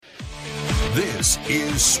This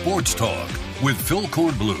is Sports Talk with Phil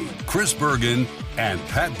Kornblut, Chris Bergen, and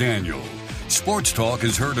Pat Daniel. Sports Talk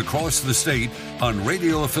is heard across the state on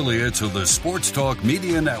radio affiliates of the Sports Talk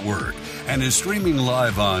Media Network and is streaming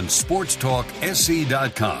live on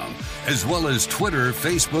sportstalksc.com, as well as Twitter,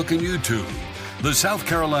 Facebook, and YouTube. The South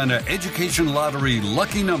Carolina Education Lottery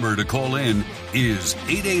lucky number to call in is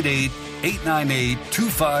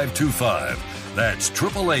 888-898-2525. That's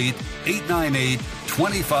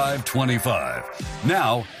 888-898-2525.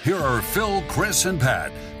 Now, here are Phil, Chris, and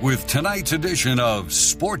Pat with tonight's edition of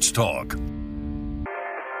Sports Talk.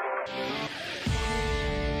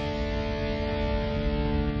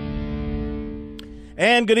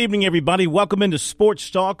 And good evening, everybody. Welcome into Sports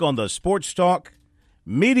Talk on the Sports Talk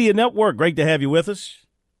Media Network. Great to have you with us.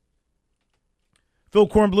 Phil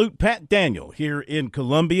Kornblut, Pat Daniel here in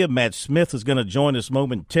Columbia. Matt Smith is going to join us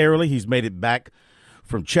momentarily. He's made it back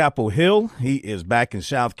from Chapel Hill. He is back in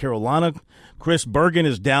South Carolina. Chris Bergen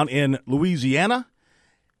is down in Louisiana,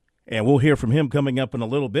 and we'll hear from him coming up in a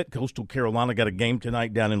little bit. Coastal Carolina got a game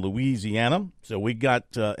tonight down in Louisiana. So we got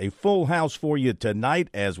a full house for you tonight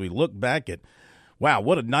as we look back at, wow,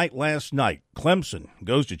 what a night last night. Clemson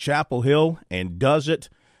goes to Chapel Hill and does it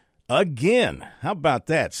again. How about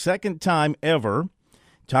that? Second time ever.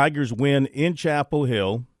 Tigers win in Chapel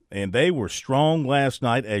Hill, and they were strong last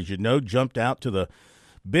night, as you know, jumped out to the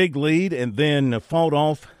big lead and then fought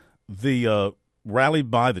off the rally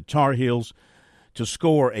by the Tar Heels to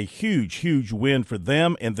score a huge, huge win for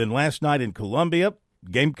them. And then last night in Columbia,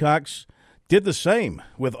 Gamecocks did the same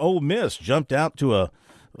with Ole Miss, jumped out to a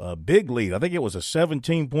big lead. I think it was a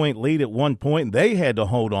 17-point lead at one point, and they had to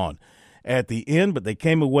hold on at the end, but they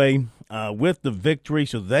came away with the victory,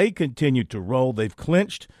 so they continue to roll. They've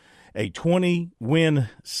clinched a 20-win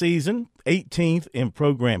season, 18th in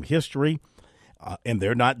program history, and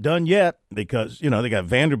they're not done yet because, you know, they got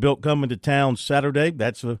Vanderbilt coming to town Saturday.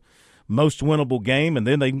 That's the most winnable game, and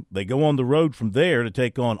then they go on the road from there to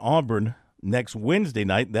take on Auburn next Wednesday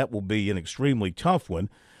night. That will be an extremely tough one.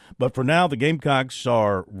 But for now, the Gamecocks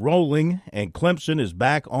are rolling, and Clemson is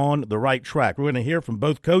back on the right track. We're going to hear from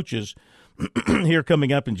both coaches here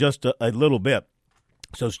coming up in just a little bit.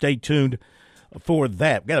 So stay tuned for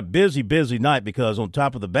that. We've got a busy, busy night because on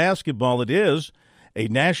top of the basketball, it is a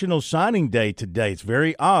National Signing Day today. It's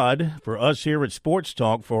very odd for us here at Sports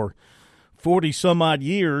Talk. For 40-some-odd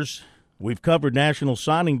years, we've covered National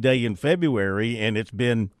Signing Day in February, and it's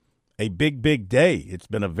been a big, big day. It's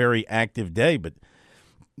been a very active day, but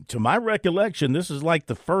to my recollection, this is like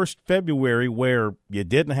the first February where you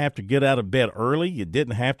didn't have to get out of bed early. You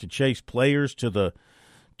didn't have to chase players to the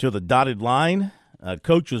dotted line.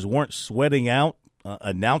 Coaches weren't sweating out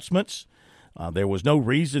announcements. There was no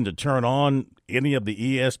reason to turn on any of the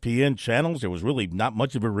ESPN channels. There was really not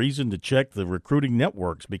much of a reason to check the recruiting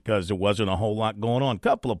networks because there wasn't a whole lot going on. A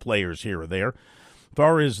couple of players here or there. As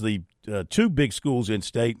far as the two big schools in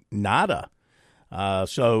state, nada.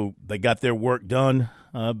 So they got their work done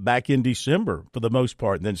back in December for the most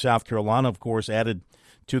part. And then South Carolina, of course, added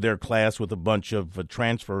to their class with a bunch of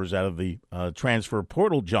transfers out of the transfer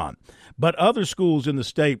portal, John. But other schools in the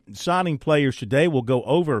state signing players today. Will go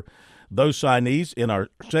over those signees in our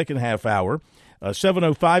second half hour.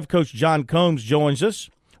 7:05, Coach John Combs joins us.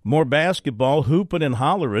 More basketball, hooping and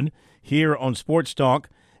hollering here on Sports Talk.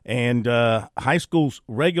 And high school's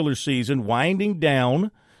regular season winding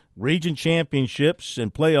down. Region championships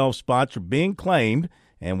and playoff spots are being claimed,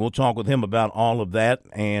 and we'll talk with him about all of that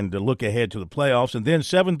and look ahead to the playoffs. And then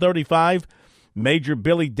 7:35, Major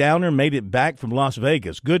Billy Downer made it back from Las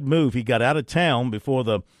Vegas. Good move. He got out of town before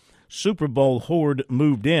the Super Bowl horde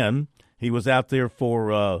moved in. He was out there for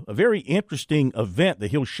a very interesting event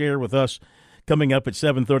that he'll share with us coming up at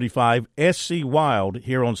 7:35. SC Wild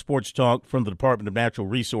here on Sports Talk from the Department of Natural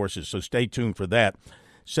Resources, so stay tuned for that.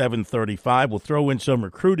 7:35. We'll throw in some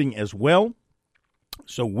recruiting as well.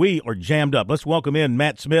 So we are jammed up. Let's welcome in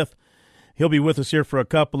Matt Smith. He'll be with us here for a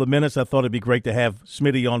couple of minutes. I thought it'd be great to have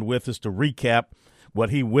Smitty on with us to recap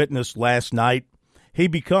what he witnessed last night. He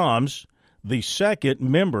becomes the second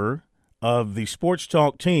member of the Sports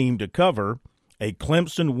Talk team to cover a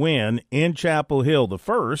Clemson win in Chapel Hill. The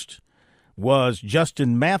first was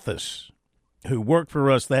Justin Mathis, who worked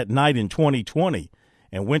for us that night in 2020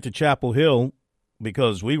 and went to Chapel Hill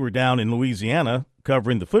because we were down in Louisiana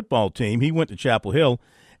covering the football team. He went to Chapel Hill,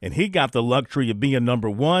 and he got the luxury of being number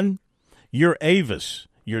one. You're Avis.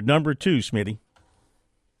 You're number two, Smitty.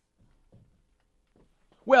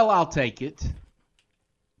 Well, I'll take it.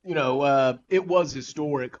 You know, it was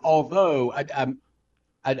historic, although I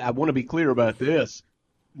want to be clear about this.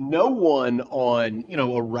 no one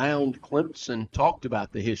around Clemson talked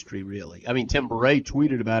about the history, really. I mean, Tim Beret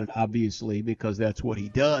tweeted about it, obviously, because that's what he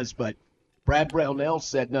does. But Brad Brownell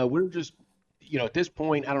said, no, we're just, at this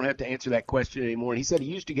point, I don't have to answer that question anymore. And he said he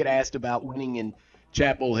used to get asked about winning in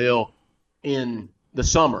Chapel Hill in the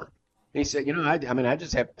summer. And he said,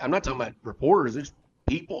 I'm not talking about reporters, there's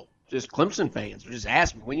people, just Clemson fans, just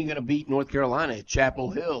ask me, when are you going to beat North Carolina at Chapel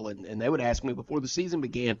Hill? And they would ask me before the season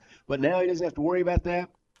began. But now he doesn't have to worry about that.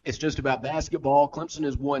 It's just about basketball. Clemson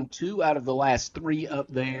has won 2 out of the last 3 up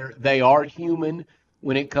there. They are human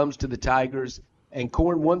when it comes to the Tigers. And,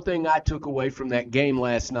 Corn, one thing I took away from that game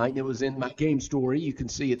last night, and it was in my game story, you can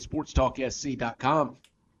see at sportstalksc.com,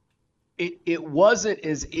 it wasn't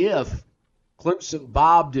as if Clemson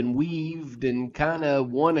bobbed and weaved and kind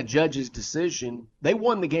of won a judge's decision. They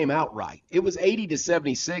won the game outright. It was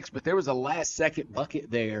 80-76, but there was a last-second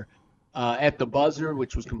bucket there at the buzzer,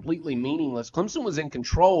 which was completely meaningless. Clemson was in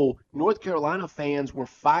control. North Carolina fans were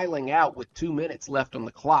filing out with 2 minutes left on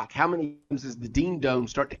the clock. How many times does the Dean Dome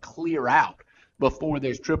start to clear out before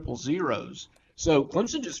there's triple zeros? So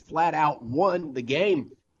Clemson just flat out won the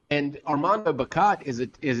game. And Armando Bacot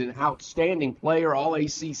is an outstanding player, all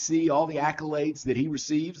ACC, all the accolades that he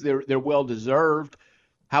receives, they're well deserved.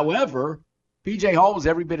 However, P.J. Hall was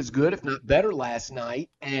every bit as good, if not better, last night,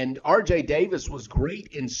 and R.J. Davis was great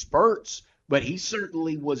in spurts, but he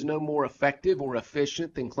certainly was no more effective or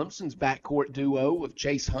efficient than Clemson's backcourt duo of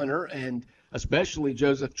Chase Hunter and especially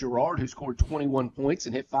Joseph Girard, who scored 21 points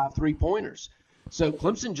and hit 5 3-pointers. So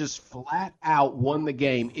Clemson just flat out won the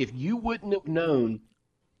game. If you wouldn't have known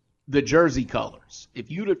the jersey colors,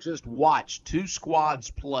 if you'd have just watched 2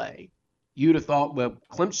 squads play, you'd have thought, well,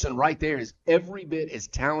 Clemson right there is every bit as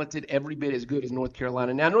talented, every bit as good as North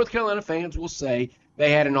Carolina. Now, North Carolina fans will say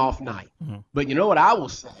they had an off night. Mm-hmm. But you know what I will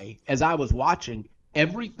say, as I was watching,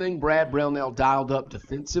 everything Brad Brownell dialed up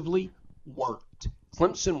defensively worked.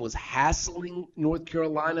 Clemson was hassling North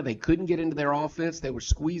Carolina. They couldn't get into their offense. They were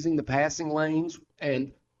squeezing the passing lanes.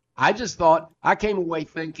 And I just thought, I came away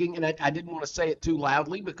thinking, and I didn't want to say it too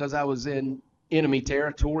loudly because I was in enemy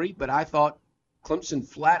territory, but I thought Clemson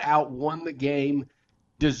flat out won the game,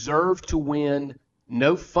 deserved to win,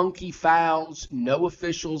 no funky fouls, no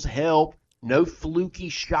officials' help, no fluky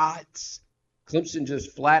shots. Clemson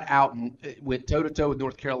just flat out went toe-to-toe with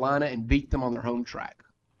North Carolina and beat them on their home track.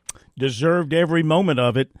 Deserved every moment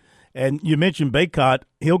of it. And you mentioned Bacot.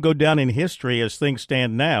 He'll go down in history as things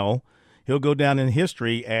stand now. He'll go down in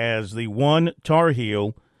history as the one Tar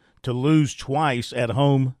Heel to lose twice at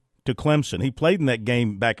home to Clemson. He played in that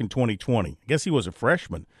game back in 2020. I guess he was a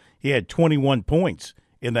freshman. He had 21 points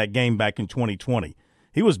in that game back in 2020.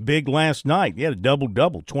 He was big last night. He had a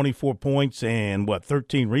double-double, 24 points and,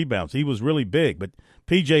 13 rebounds. He was really big. But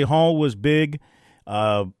P.J. Hall was big.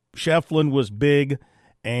 Shefflin was big.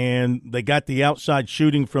 And they got the outside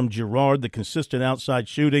shooting from Girard, the consistent outside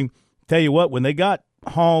shooting. Tell you what, when they got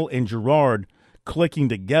Hall and Girard clicking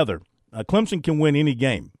together, Clemson can win any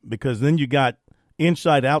game because then you got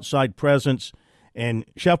inside-outside presence, and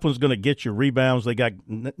Shefflin's going to get your rebounds. They got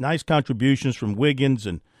nice contributions from Wiggins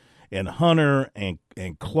and Hunter and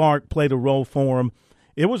Clark played a role for him.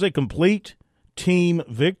 It was a complete team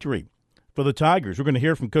victory for the Tigers. We're going to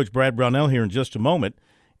hear from Coach Brad Brownell here in just a moment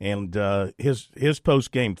and his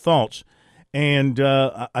post-game thoughts. And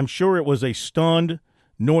I'm sure it was a stunned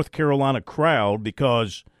North Carolina crowd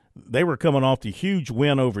because they were coming off the huge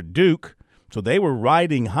win over Duke, so they were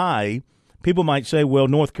riding high. People might say, well,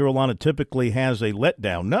 North Carolina typically has a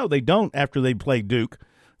letdown. No, they don't after they play Duke.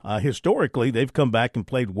 Historically, they've come back and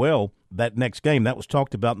played well that next game. That was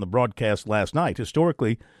talked about in the broadcast last night.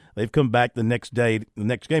 Historically, they've come back the next day. The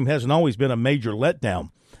next game hasn't always been a major letdown.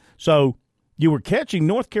 So you were catching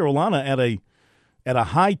North Carolina at a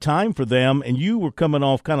high time for them, and you were coming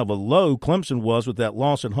off kind of a low. Clemson was with that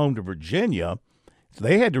loss at home to Virginia. So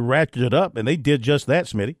they had to ratchet it up, and they did just that,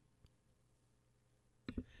 Smitty.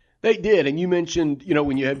 They did, and you mentioned,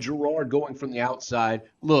 when you have Girard going from the outside.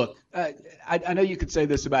 Look, I know you could say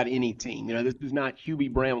this about any team. This is not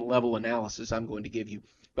Hubie Brown level analysis I'm going to give you,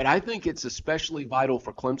 but I think it's especially vital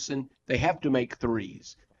for Clemson. They have to make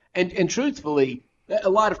threes, and truthfully, a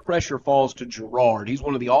lot of pressure falls to Girard. He's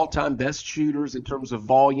one of the all-time best shooters in terms of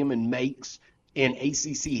volume and makes in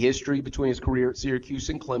ACC history between his career at Syracuse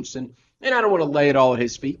and Clemson. And I don't want to lay it all at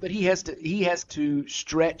his feet, but he has to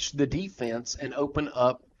stretch the defense and open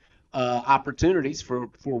up opportunities for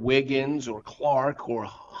Wiggins or Clark or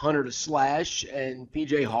Hunter to slash and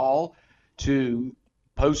P.J. Hall to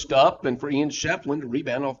post up and for Ian Shefflin to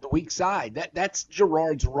rebound off the weak side. That's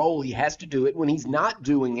Girard's role. He has to do it. When he's not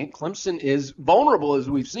doing it, Clemson is vulnerable, as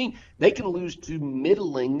we've seen. They can lose to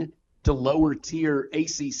middling to lower tier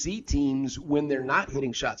ACC teams when they're not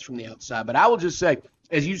hitting shots from the outside. But I will just say,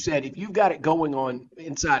 as you said, if you've got it going on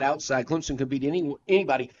inside, outside, Clemson can beat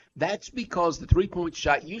anybody. That's because the three-point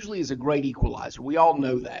shot usually is a great equalizer. We all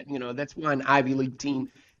know that. That's why an Ivy League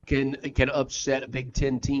team can upset a Big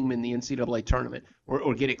Ten team in the NCAA tournament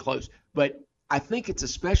or get it close. But I think it's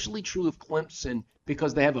especially true of Clemson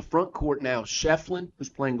because they have a front court now, Shefflin, who's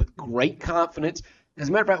playing with great confidence. As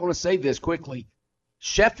a matter of fact, I want to say this quickly.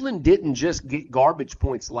 Shefflin didn't just get garbage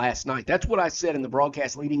points last night. That's what I said in the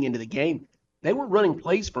broadcast leading into the game. They were running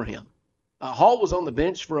plays for him. Hall was on the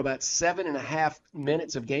bench for about 7.5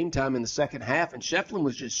 minutes of game time in the second half, and Shefflin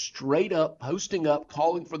was just straight up, posting up,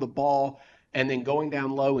 calling for the ball, and then going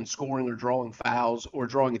down low and scoring or drawing fouls or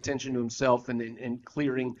drawing attention to himself and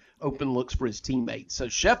clearing open looks for his teammates. So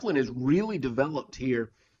Shefflin has really developed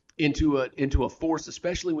here into a force,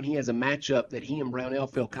 especially when he has a matchup that he and Brownell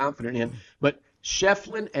feel confident in. But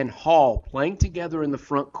Shefflin and Hall playing together in the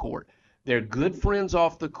front court, they're good friends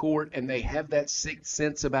off the court, and they have that sixth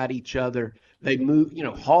sense about each other. They move,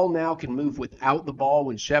 Hall now can move without the ball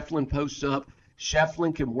when Shefflin posts up.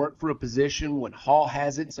 Shefflin can work for a position when Hall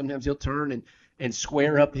has it. Sometimes he'll turn and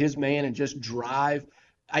square up his man and just drive.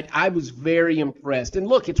 I was very impressed. And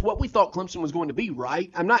look, it's what we thought Clemson was going to be,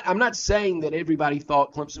 right? I'm not saying that everybody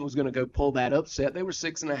thought Clemson was going to go pull that upset. They were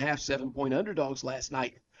 6.5, 7-point underdogs last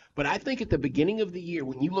night. But I think at the beginning of the year,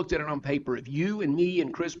 when you looked at it on paper, if you and me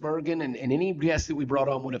and Chris Bergen and any guest that we brought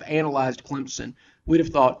on would have analyzed Clemson, we'd have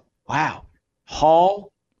thought, wow,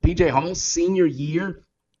 P.J. Hall's senior year,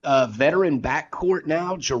 veteran backcourt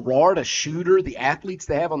now, Gerard, a shooter, the athletes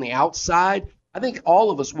they have on the outside. I think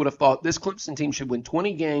all of us would have thought this Clemson team should win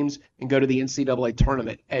 20 games and go to the NCAA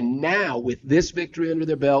tournament. And now with this victory under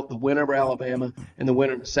their belt, the win over Alabama and the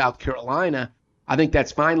win over South Carolina, I think they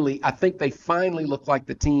finally look like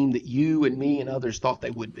the team that you and me and others thought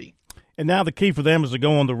they would be. And now the key for them is to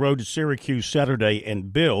go on the road to Syracuse Saturday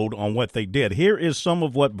and build on what they did. Here is some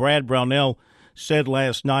of what Brad Brownell said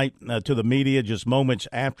last night to the media just moments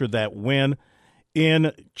after that win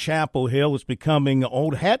in Chapel Hill. It's becoming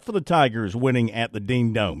old hat for the Tigers winning at the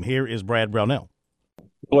Dean Dome. Here is Brad Brownell.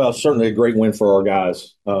 Well, certainly a great win for our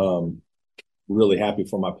guys. Really happy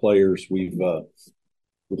for my players. We've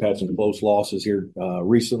had some close losses here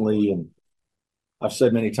recently, and I've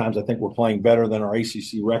said many times I think we're playing better than our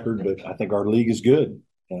ACC record, but I think our league is good,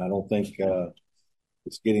 and I don't think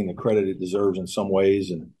it's getting the credit it deserves in some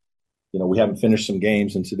ways. And we haven't finished some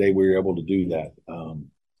games, and today we were able to do that.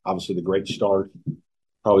 Obviously, the great start,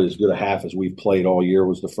 probably as good a half as we've played all year,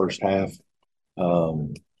 was the first half,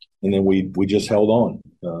 and then we just held on.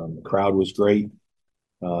 The crowd was great.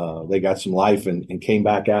 They got some life and came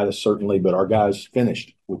back at us, certainly, but our guys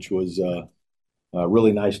finished, which was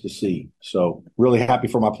really nice to see. So really happy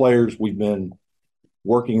for my players. We've been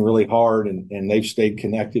working really hard, and they've stayed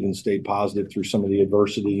connected and stayed positive through some of the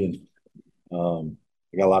adversity. And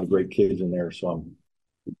I got a lot of great kids in there, so I'm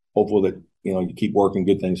hopeful that, you keep working,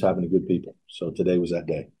 good things happen to good people. So today was that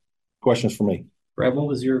day. Questions for me? Brad, what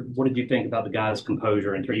did you think about the guys'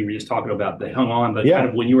 composure? And you were just talking about they hung on, but kind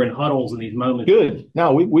of when you were in huddles in these moments. Good.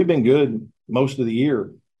 No, we've been good most of the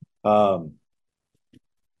year.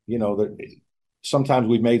 Sometimes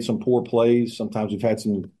we've made some poor plays. Sometimes we've had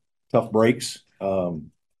some tough breaks.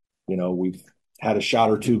 We've had a shot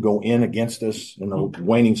or two go in against us in the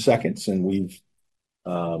waning seconds, and we've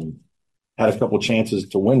had a couple of chances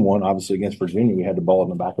to win one. Obviously, against Virginia, we had the ball in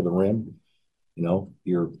the back of the rim.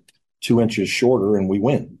 You're 2 inches shorter and we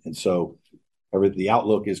win. And so the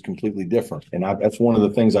outlook is completely different. And that's one of the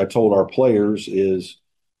things I told our players is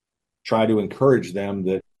try to encourage them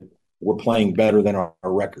that we're playing better than our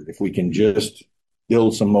record. If we can just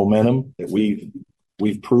build some momentum, that we've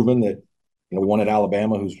proven that, we won at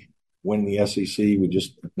Alabama, who's winning the SEC. We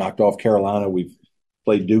just knocked off Carolina. We've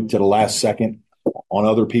played Duke to the last second on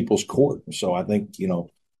other people's court. So I think,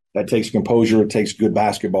 that takes composure. It takes good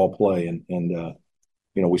basketball play. And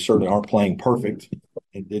we certainly aren't playing perfect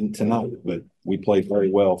and didn't tonight, but we played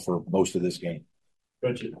very well for most of this game.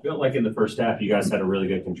 Coach, it felt like in the first half you guys had a really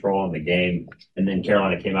good control on the game, and then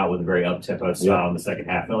Carolina came out with a very up-tempo style in the second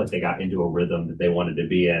half. Felt like they got into a rhythm that they wanted to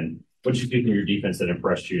be in. What did you do in your defense that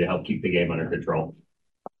impressed you to help keep the game under control?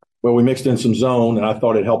 Well, we mixed in some zone, and I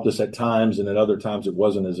thought it helped us at times, and at other times it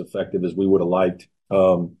wasn't as effective as we would have liked.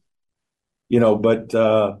 I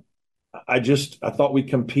thought we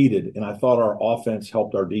competed, and I thought our offense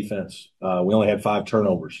helped our defense. We only had 5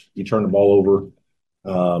 turnovers. You turn the ball over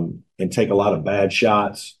and take a lot of bad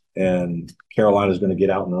shots, and Carolina's going to get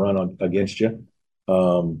out and run against you.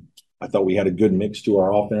 I thought we had a good mix to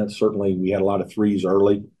our offense. Certainly, we had a lot of threes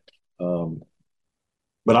early.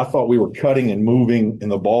 but I thought we were cutting and moving,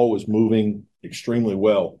 and the ball was moving extremely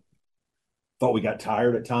well. Thought we got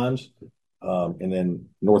tired at times. And then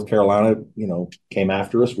North Carolina, came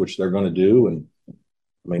after us, which they're going to do. And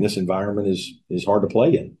I mean, this environment is hard to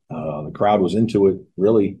play in. The crowd was into it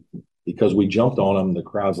really because we jumped on them. The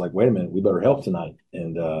crowd's like, wait a minute, we better help tonight.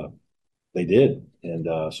 And they did.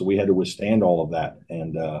 And so we had to withstand all of that.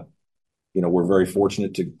 And, we're very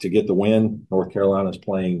fortunate to get the win. North Carolina's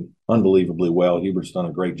playing unbelievably well. Hubert's done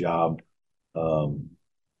a great job.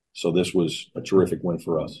 So this was a terrific win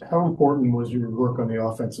for us. How important was your work on the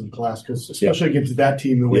offensive glass? Because especially against that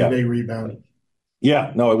team, the way they rebounded.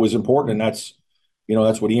 Yeah, no, it was important. And that's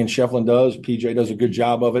what Ian Shefflin does. PJ does a good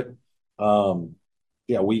job of it. One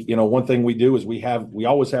thing we do is we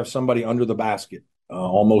always have somebody under the basket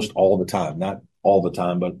almost all the time. Not all the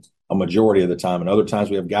time, but a majority of the time. And other times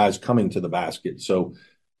we have guys coming to the basket. So,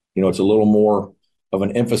 it's a little more of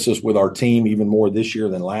an emphasis with our team, even more this year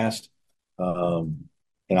than last.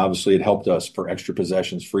 And obviously it helped us for extra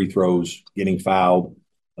possessions, free throws, getting fouled.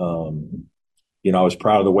 I was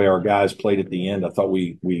proud of the way our guys played at the end. I thought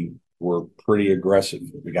we were pretty aggressive.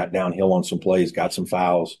 We got downhill on some plays, got some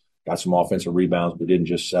fouls, got some offensive rebounds, but didn't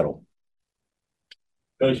just settle.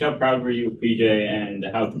 Coach, how proud were you of PJ, and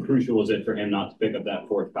how crucial was it for him not to pick up that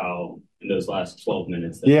fourth foul in those last 12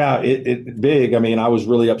 minutes? Yeah, it big. I mean, I was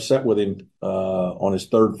really upset with him on his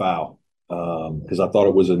third foul because I thought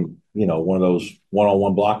it was one of those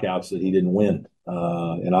one-on-one blockouts that he didn't win.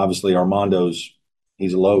 And obviously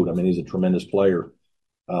he's a load. I mean, he's a tremendous player.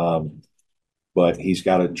 But he's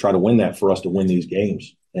got to try to win that for us to win these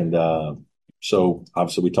games. And so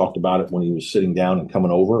obviously we talked about it when he was sitting down and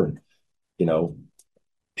coming over. And,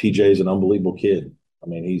 PJ's an unbelievable kid. I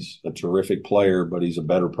mean, he's a terrific player, but he's a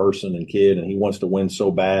better person and kid, and he wants to win so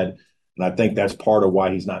bad. And I think that's part of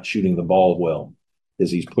why he's not shooting the ball well, is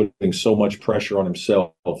he's putting so much pressure on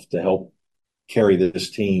himself to help carry this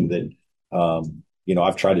team that,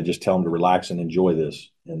 I've tried to just tell him to relax and enjoy this.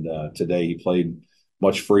 And today he played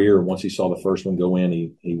much freer. Once he saw the first one go in,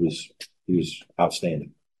 he was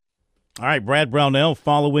outstanding. All right, Brad Brownell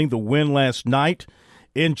following the win last night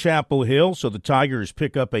in Chapel Hill. So the Tigers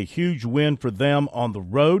pick up a huge win for them on the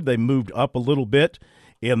road. They moved up a little bit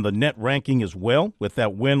in the net ranking as well with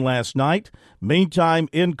that win last night. Meantime,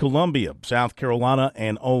 in Columbia, South Carolina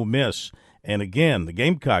and Ole Miss. And again, the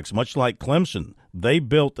Gamecocks, much like Clemson, they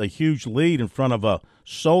built a huge lead in front of a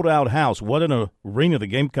sold-out house. What an arena the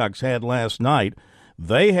Gamecocks had last night.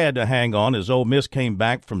 They had to hang on as Ole Miss came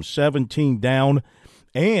back from 17 down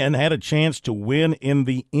and had a chance to win in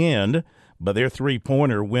the end, but their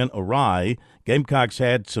three-pointer went awry. Gamecocks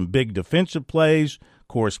had some big defensive plays, of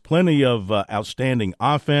course, plenty of outstanding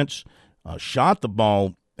offense, shot the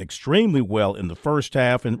ball extremely well in the first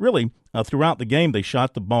half, and really throughout the game they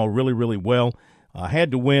shot the ball really, really well. Had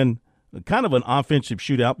to win kind of an offensive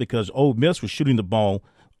shootout because Ole Miss was shooting the ball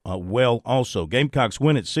well also. Gamecocks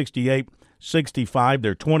win at 68-65,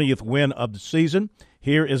 their 20th win of the season.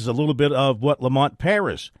 Here is a little bit of what Lamont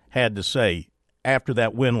Paris had to say after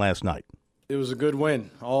that win last night. It was a good win.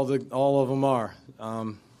 All of them are.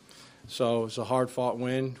 So it's a hard-fought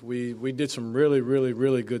win. We did some really, really,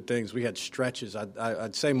 really good things. We had stretches.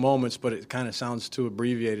 I'd say moments, but it kind of sounds too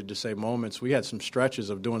abbreviated to say moments. We had some stretches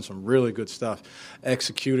of doing some really good stuff.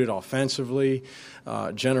 Executed offensively,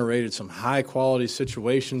 generated some high-quality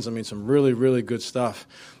situations. I mean, some really, really good stuff.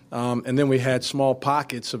 And then we had small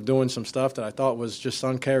pockets of doing some stuff that I thought was just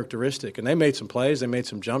uncharacteristic. And they made some plays. They made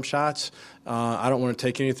some jump shots. I don't want to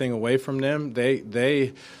take anything away from them.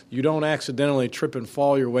 You don't accidentally trip and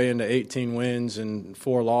fall your way into 18 wins and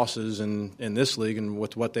 4 losses in this league and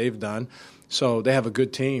with what they've done. So they have a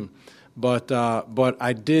good team. But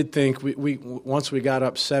I did think we once we got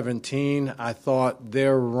up 17, I thought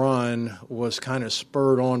their run was kind of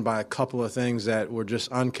spurred on by a couple of things that were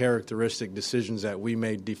just uncharacteristic decisions that we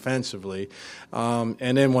made defensively. And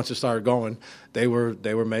then once it started going, they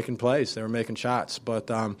were making plays, they were making shots.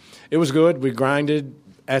 But it was good. We grinded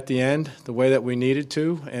at the end the way that we needed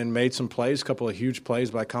to and made some plays, a couple of huge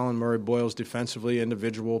plays by Colin Murray-Boyles defensively,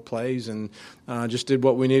 individual plays, and just did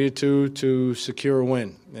what we needed to secure a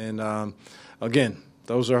win. And again,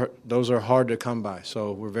 those are hard to come by,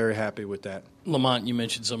 so we're very happy with that. Lamont, you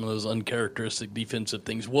mentioned some of those uncharacteristic defensive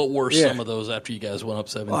things. What were some of those after you guys went up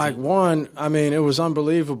 17? Like one, I mean, it was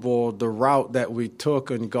unbelievable the route that we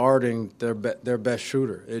took in guarding their best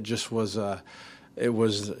shooter. It just was it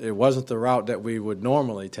wasn't the route that we would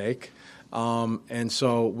normally take, and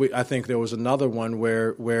so I think there was another one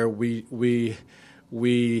where we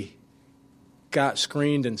got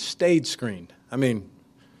screened and stayed screened. I mean,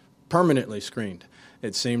 permanently screened.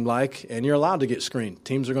 It seemed like, and you're allowed to get screened.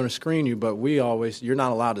 Teams are going to screen you, but you're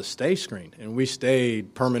not allowed to stay screened, and we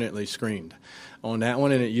stayed permanently screened on that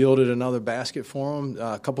one, and it yielded another basket for them.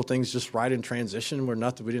 A couple things just right in transition we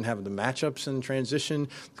didn't have the matchups in transition.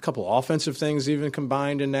 A couple offensive things even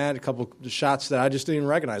combined in that. A couple shots that I just didn't even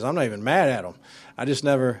recognize. I'm not even mad at them.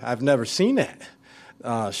 I've never seen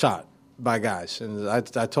that shot by guys. And I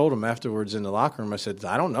told them afterwards in the locker room, I said,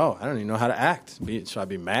 I don't know. I don't even know how to act. Should I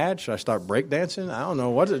be mad? Should I start breakdancing? I don't know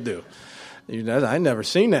what to do. I never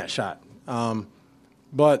seen that shot.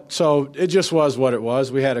 But so it just was what it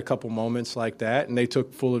was. We had a couple moments like that, and they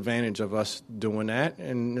took full advantage of us doing that.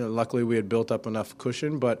 And luckily we had built up enough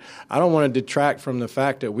cushion. But I don't want to detract from the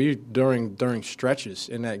fact that during stretches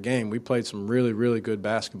in that game, we played some really, really good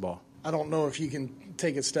basketball. I don't know if you can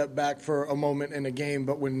take a step back for a moment in a game,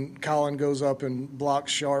 but when Colin goes up and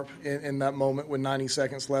blocks Sharp in that moment with 90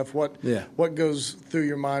 seconds left, what goes through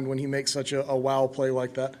your mind when he makes such a wow play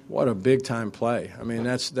like that? What a big-time play. I mean,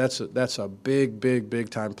 that's a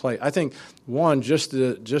big-time play. I think, one, just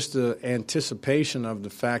the anticipation of the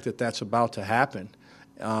fact that that's about to happen,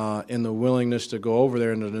 and the willingness to go over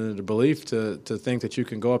there and the belief to think that you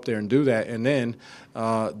can go up there and do that, and then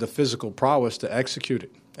the physical prowess to execute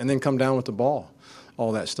it, and then come down with the ball,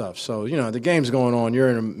 all that stuff. So, the game's going on. You're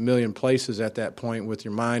in a million places at that point with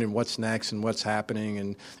your mind and what's next and what's happening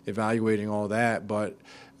and evaluating all that. But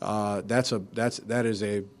that is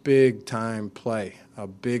a big-time play, a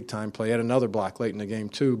big-time play. He had another block late in the game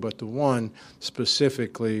too, but the one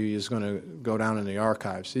specifically is going to go down in the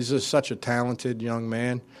archives. He's just such a talented young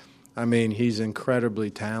man. I mean, he's incredibly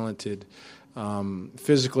talented.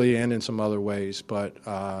 Physically and in some other ways, but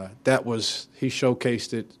he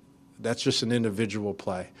showcased it. That's just an individual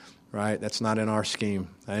play, right? That's not in our scheme.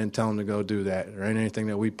 I didn't tell him to go do that or anything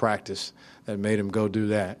that we practice that made him go do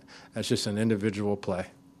that. That's just an individual play.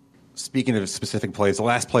 Speaking of specific plays, the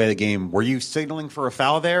last play of the game, were you signaling for a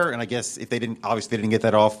foul there? And I guess if they didn't get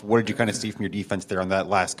that off, what did you kind of see from your defense there on that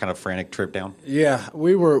last kind of frantic trip down? Yeah,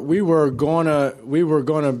 we were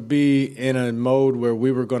gonna be in a mode where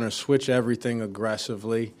we were gonna switch everything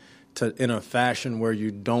aggressively in a fashion where you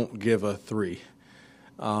don't give a three.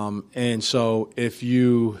 And so if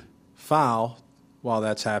you foul while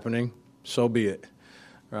that's happening, so be it,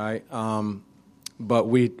 right? But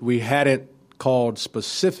we hadn't called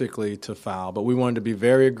specifically to foul, but we wanted to be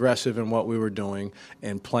very aggressive in what we were doing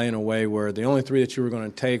and play in a way where the only three that you were going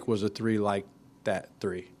to take was a three like that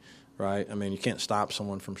three, right? I mean, you can't stop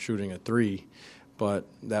someone from shooting a three, but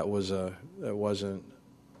it was a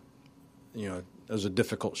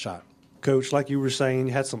difficult shot. Coach, like you were saying,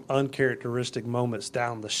 you had some uncharacteristic moments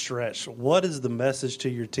down the stretch. What is the message to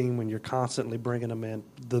your team when you're constantly bringing them in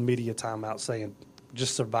the media timeout saying,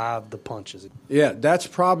 just survive the punches? Yeah, that's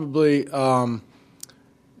probably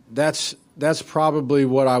that's probably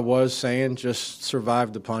what I was saying, just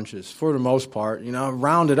survive the punches for the most part.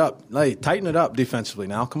 Round it up, tighten it up defensively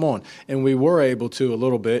now, come on. And we were able to a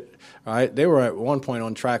little bit, right? They were at one point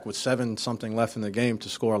on track with 7-something left in the game to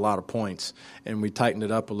score a lot of points, and we tightened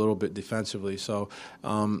it up a little bit defensively. So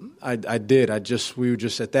I did. We were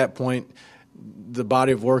just at that point, the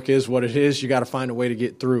body of work is what it is. You got to find a way to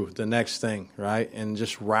get through the next thing, right? And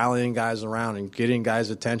just rallying guys around and getting guys'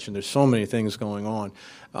 attention. There's so many things going on,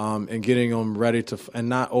 and getting them ready to and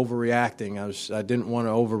not overreacting. I didn't want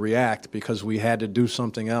to overreact because we had to do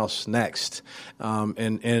something else next,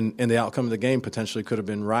 and the outcome of the game potentially could have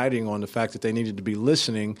been riding on the fact that they needed to be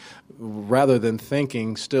listening rather than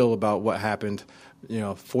thinking still about what happened,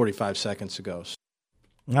 45 seconds ago.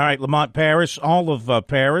 All right, Lamont Paris, all of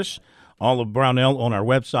Paris. All of Brownell on our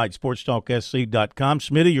website, sportstalksc.com.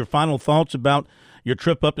 Smitty, your final thoughts about your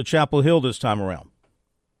trip up to Chapel Hill this time around?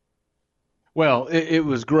 Well, it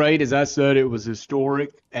was great. As I said, it was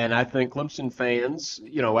historic. And I think Clemson fans,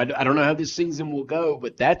 I don't know how this season will go,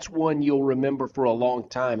 but that's one you'll remember for a long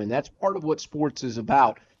time. And that's part of what sports is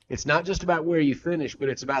about. It's not just about where you finish, but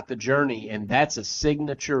it's about the journey. And that's a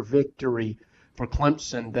signature victory for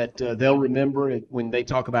Clemson that they'll remember it when they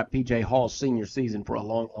talk about P.J. Hall's senior season for a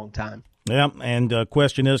long, long time. Yeah, and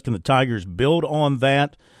question is, can the Tigers build on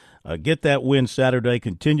that, get that win Saturday,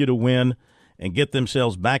 continue to win, and get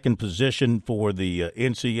themselves back in position for the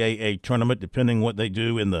NCAA tournament, depending what they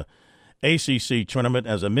do in the ACC tournament?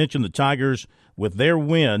 As I mentioned, the Tigers, with their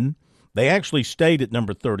win, they actually stayed at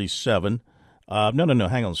number 37. No,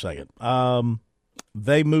 hang on a second.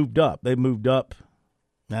 They moved up.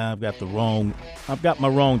 I've got my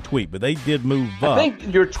wrong tweet, but they did move up. I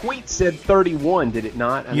think your tweet said 31, did it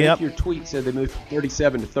not? I Yep. think your tweet said they moved from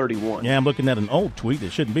 37 to 31. Yeah, I'm looking at an old tweet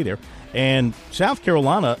that shouldn't be there. And South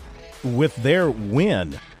Carolina, with their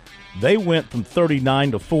win, They went from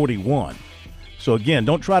 39 to 41. So, again,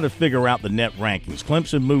 don't try to figure out the net rankings.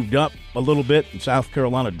 Clemson moved up a little bit, and South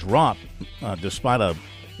Carolina dropped despite an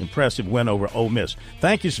impressive win over Ole Miss.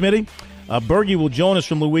 Thank you, Smitty. Bergie will join us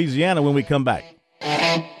from Louisiana when we come back.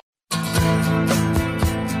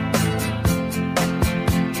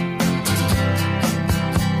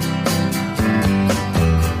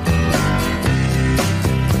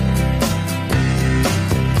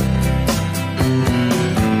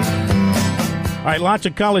 All right, lots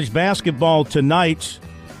of college basketball tonight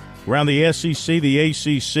around the SEC, the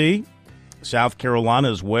ACC, South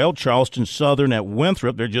Carolina as well. Charleston Southern at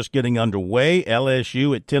Winthrop. They're just getting underway.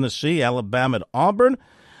 LSU at Tennessee, Alabama at Auburn,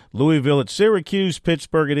 Louisville at Syracuse,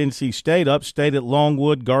 Pittsburgh at NC State, Upstate at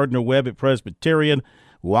Longwood, Gardner-Webb at Presbyterian,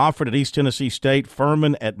 Wofford at East Tennessee State,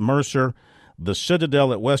 Furman at Mercer, the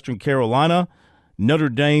Citadel at Western Carolina. Notre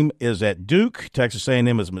Dame is at Duke, Texas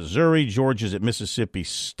A&M is Missouri, Georgia's at Mississippi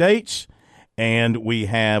State. And we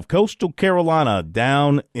have Coastal Carolina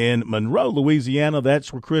down in Monroe, Louisiana.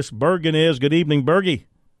 That's where Chris Bergen is. Good evening, Bergie.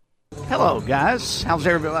 Hello, guys. How's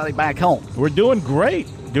everybody back home? We're doing great.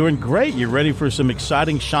 Doing great. You ready for some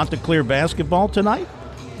exciting Chanticleer basketball tonight?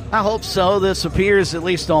 I hope so. This appears, at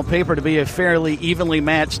least on paper, to be a fairly evenly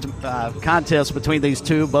matched contest between these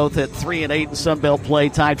two, both at 3-8 in Sunbelt play,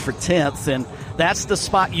 tied for 10th. And that's the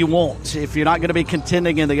spot you want. If you're not going to be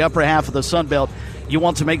contending in the upper half of the Sunbelt, you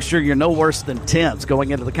want to make sure you're no worse than 10th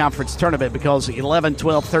going into the conference tournament, because 11,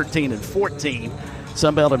 12, 13, and 14,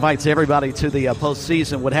 Sunbelt invites everybody to the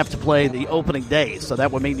postseason, would have to play the opening day. So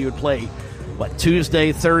that would mean you would play,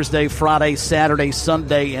 Tuesday, Thursday, Friday, Saturday,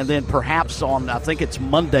 Sunday, and then perhaps on, I think it's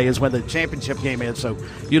Monday is when the championship game is. So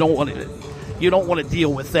you don't want to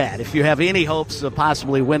deal with that. If you have any hopes of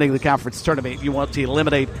possibly winning the conference tournament, you want to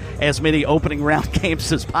eliminate as many opening round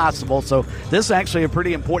games as possible. So this is actually a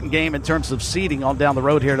pretty important game in terms of seeding on down the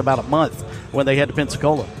road here in about a month when they head to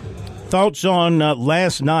Pensacola. Thoughts on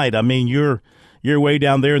last night? I mean, you're way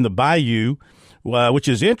down there in the Bayou, which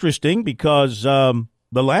is interesting because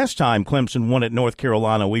the last time Clemson won at North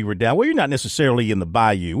Carolina, we were down. Well, you're not necessarily in the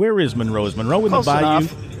Bayou. Where is Monroe? Is Monroe in Close the Bayou?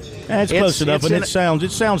 enough. It's close enough, and it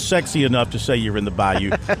sounds sexy enough to say you're in the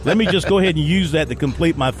Bayou. Let me just go ahead and use that to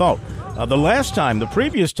complete my thought. The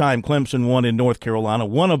previous time Clemson won in North Carolina,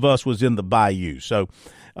 one of us was in the Bayou, so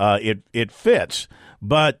it fits.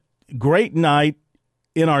 But great night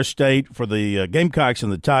in our state for the Gamecocks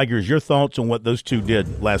and the Tigers. Your thoughts on what those two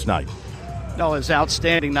did last night? No, it's an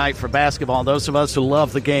outstanding night for basketball. Those of us who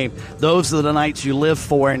love the game, those are the nights you live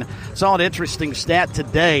for. And saw an interesting stat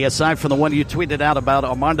today, aside from the one you tweeted out about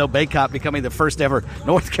Armando Bacot becoming the first ever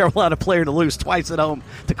North Carolina player to lose twice at home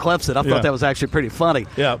to Clemson. I thought that was actually pretty funny.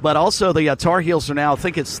 Yeah. But also the Tar Heels are now, I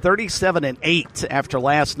think it's 37-8 after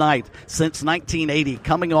last night since 1980,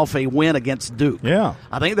 coming off a win against Duke. Yeah.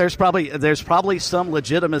 I think there's probably some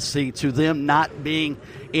legitimacy to them not being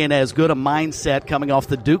in as good a mindset coming off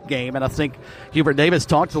the Duke game. And I think Hubert Davis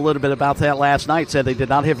talked a little bit about that last night, said they did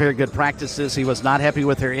not have very good practices. He was not happy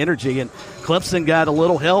with their energy, and Clemson got a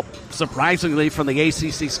little help, surprisingly, from the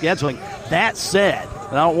ACC scheduling. That said,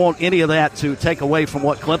 and I don't want any of that to take away from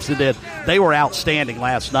what Clemson did. They were outstanding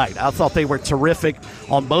last night. I thought they were terrific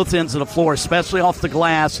on both ends of the floor, especially off the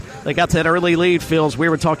glass. They got that early lead, Phil, as we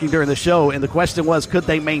were talking during the show, and the question was, could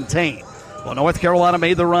they maintain? Well, North Carolina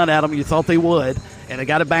made the run at them. You thought they would, and they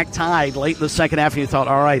got it back tied late in the second half, and you thought,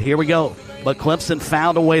 all right, here we go. But Clemson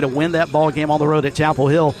found a way to win that ball game on the road at Chapel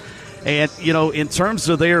Hill. And, in terms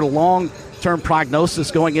of their long-term prognosis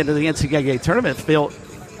going into the NCAA tournament, Phil,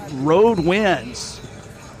 road wins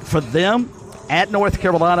for them at North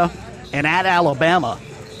Carolina and at Alabama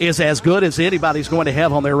is as good as anybody's going to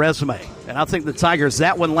have on their resume. And I think the Tigers,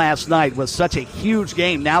 that one last night was such a huge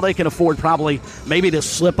game. Now they can afford probably maybe to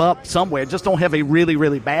slip up somewhere. Just don't have a really,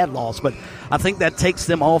 really bad loss. But I think that takes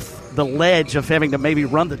them off the ledge of having to maybe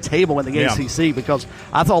run the table in the ACC, because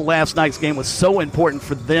I thought last night's game was so important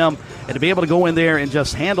for them. And to be able to go in there and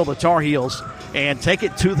just handle the Tar Heels and take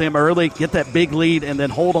it to them early, get that big lead, and then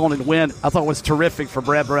hold on and win, I thought was terrific for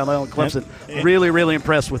Brad Brownell and Clemson. Really, really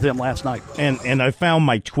impressed with him last night. And I found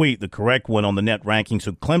my tweet, the correct one, on the net ranking.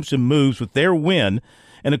 So Clemson moves with their win,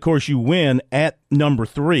 and, of course, you win at number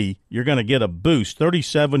 3. You're going to get a boost,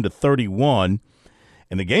 37-31.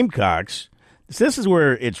 And the Gamecocks, this is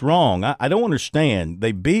where it's wrong. I don't understand.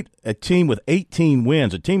 They beat a team with 18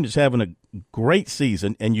 wins, a team that's having a great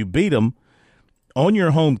season, and you beat them on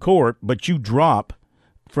your home court, but you drop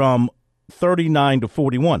from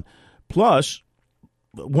 39-41. Plus,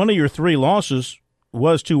 one of your 3 losses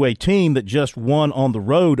was to a team that just won on the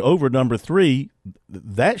road over number 3.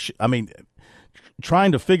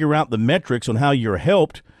 Trying to figure out the metrics on how you're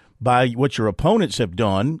helped by what your opponents have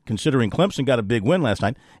done, considering Clemson got a big win last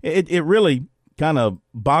night, it really kind of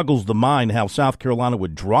boggles the mind how South Carolina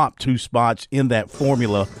would drop 2 spots in that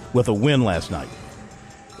formula with a win last night.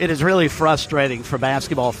 It is really frustrating for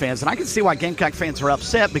basketball fans, and I can see why Gamecock fans are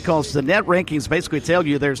upset because the net rankings basically tell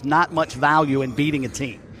you there's not much value in beating a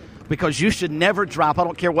team because you should never drop. I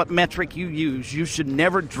don't care what metric you use. You should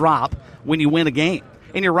never drop when you win a game.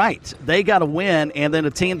 And you're right. They got to win, and then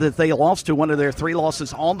a team that they lost to, one of their 3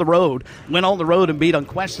 losses on the road, went on the road and beat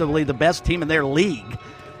unquestionably the best team in their league.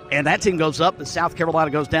 And that team goes up, and South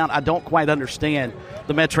Carolina goes down. I don't quite understand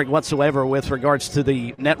the metric whatsoever with regards to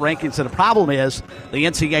the net rankings. And the problem is the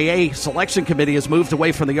NCAA selection committee has moved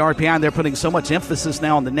away from the RPI, and they're putting so much emphasis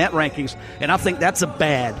now on the net rankings. And I think that's a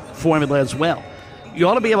bad formula as well. You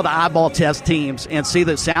ought to be able to eyeball test teams and see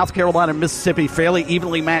that South Carolina and Mississippi fairly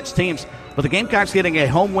evenly matched teams. But the Gamecocks getting a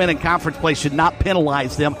home win in conference play should not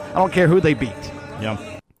penalize them. I don't care who they beat.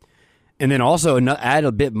 Yeah. And then also add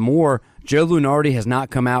a bit more. Joe Lunardi has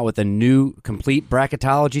not come out with a new complete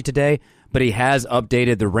bracketology today, but he has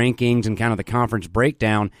updated the rankings and kind of the conference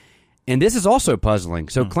breakdown. And this is also puzzling.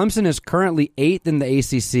 So Clemson is currently 8th in the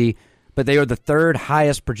ACC, but they are the 3rd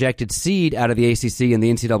highest projected seed out of the ACC in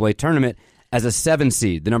the NCAA tournament as a 7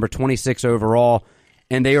 seed, the number 26 overall.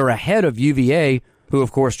 And they are ahead of UVA, who,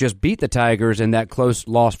 of course, just beat the Tigers in that close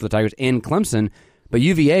loss for the Tigers in Clemson. But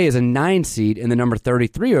UVA is a 9 seed and the number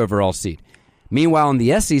 33 overall seed. Meanwhile, in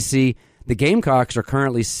the SEC, the Gamecocks are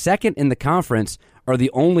currently 2nd in the conference, are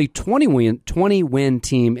the only 20-win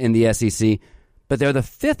team in the SEC, but they're the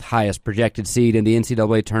 5th highest projected seed in the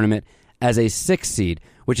NCAA tournament as a 6 seed,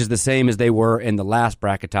 which is the same as they were in the last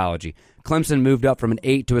bracketology. Clemson moved up from an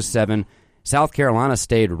 8 to a 7. South Carolina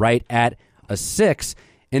stayed right at a 6.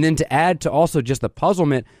 And then to add to also just the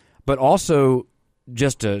puzzlement, but also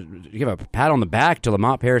just to give a pat on the back to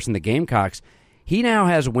Lamont Paris and the Gamecocks, he now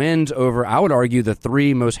has wins over, I would argue, the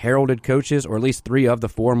 3 most heralded coaches, or at least 3 of the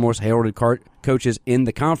 4 most heralded coaches in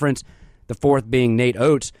the conference, the 4th being Nate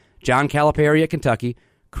Oates, John Calipari at Kentucky,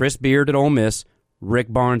 Chris Beard at Ole Miss, Rick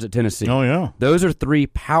Barnes at Tennessee. Oh, yeah. Those are 3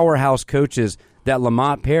 powerhouse coaches that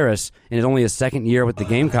Lamont Paris, in his only his 2nd year with the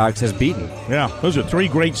Gamecocks, has beaten. Yeah, those are 3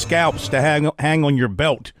 great scalps to hang on your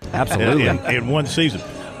belt. Absolutely. in one season.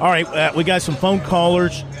 All right, we got some phone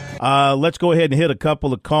callers. Let's go ahead and hit a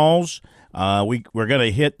couple of calls. We're going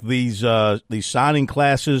to hit these signing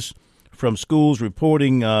classes from schools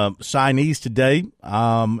reporting signees today,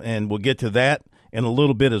 and we'll get to that in a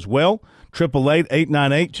little bit as well.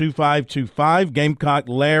 888-898-2525. Gamecock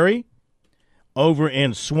Larry over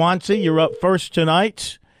in Swansea. You're up first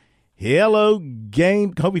tonight. Hello,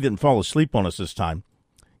 Game. Hope he didn't fall asleep on us this time.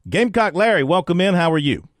 Gamecock Larry, welcome in. How are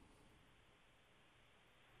you?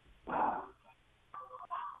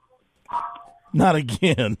 Not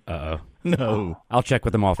again. Uh-oh. No. I'll check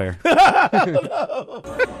with them off air. No.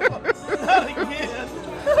 Not again.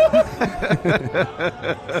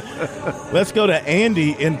 Let's go to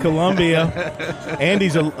Andy in Columbia.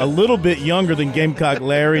 Andy's a little bit younger than Gamecock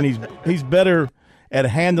Larry, and he's better at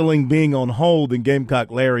handling being on hold than Gamecock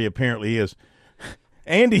Larry apparently is.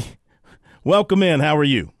 Andy, welcome in. How are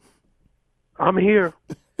you? I'm here.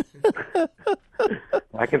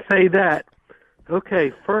 I can say that.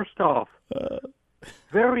 Okay, first off,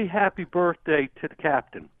 very happy birthday to the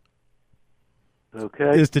captain.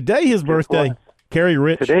 Okay. Is today his birthday? Kerry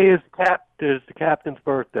Rich? Today is the captain's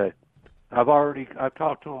birthday. I've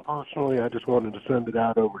talked to him personally. I just wanted to send it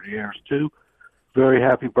out over the airs too. Very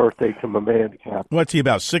happy birthday to my man, the captain. What's he,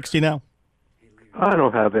 about 60 now? I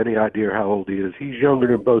don't have any idea how old he is. He's younger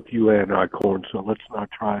than both you and I, Corn, so let's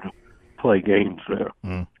not try to play games there.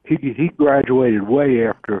 He graduated way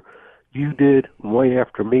after you did, way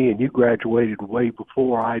after me, and you graduated way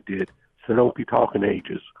before I did, so don't be talking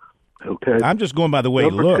ages. Okay. I'm just going by the way he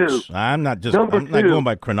looks. I'm not going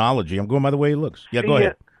by chronology. I'm going by the way he looks. Yeah, go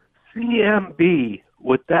ahead. CMB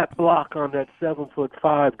with that block on that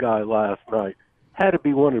 7'5" guy last night had to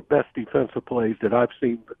be one of the best defensive plays that I've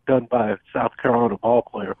seen done by a South Carolina ball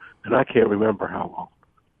player, and I can't remember how long.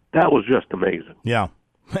 That was just amazing. Yeah.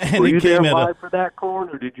 And were you there live for that, Corn,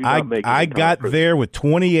 or did you not make it? I got there with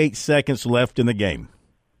 28 seconds left in the game.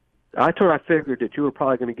 I figured that you were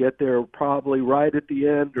probably going to get there probably right at the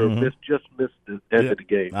end or just missed the end of the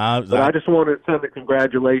game. But I just wanted to send the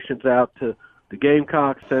congratulations out to the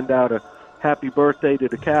Gamecocks, send out a happy birthday to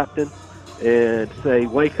the captain, and say,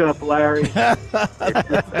 wake up, Larry.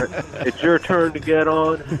 It's your turn to get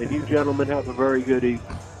on, and you gentlemen have a very good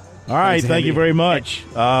evening. All right, Thanks, thank Andy. you very much.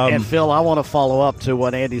 And Phil, I want to follow up to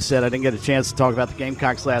what Andy said. I didn't get a chance to talk about the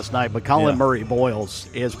Gamecocks last night, but Colin Murray Boyles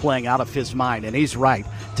is playing out of his mind, and he's right.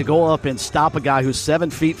 To go up and stop a guy who's 7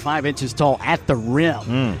 feet 5 inches tall at the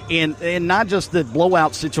rim, in not just the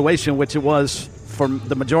blowout situation, which it was for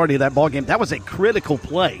the majority of that ball game, that was a critical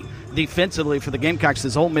play defensively for the Gamecocks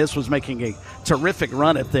as Ole Miss was making a terrific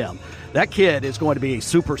run at them. That kid is going to be a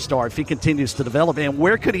superstar if he continues to develop. And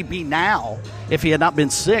where could he be now if he had not been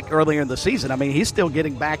sick earlier in the season? I mean, he's still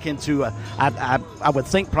getting back into I would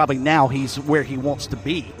think probably now he's where he wants to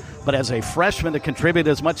be. But as a freshman to contribute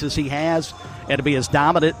as much as he has and to be as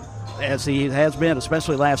dominant as he has been,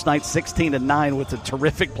 especially last night, 16-9 with a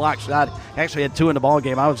terrific block shot. Actually had 2 in the ball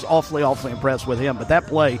game. I was awfully impressed with him. But that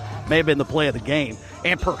play may have been the play of the game.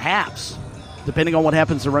 And perhaps, depending on what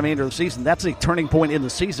happens the remainder of the season, that's a turning point in the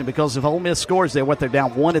season, because if Ole Miss scores, they're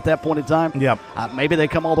down 1 at that point in time. Yep. Maybe they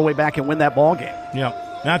come all the way back and win that ball game.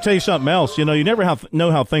 Yep. And I'll tell you something else. You never know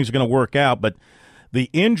how things are going to work out, but the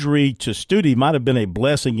injury to Stute might have been a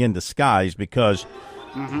blessing in disguise, because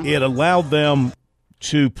it allowed them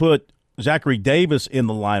to put Zachary Davis in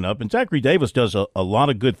the lineup. And Zachary Davis does a lot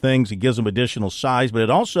of good things. He gives them additional size, but it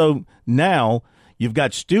also, now you've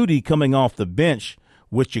got Stute coming off the bench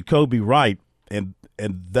with Jacoby Wright, and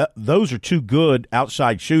those are 2 good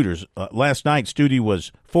outside shooters. Last night, Stute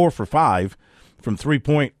was 4 for 5 from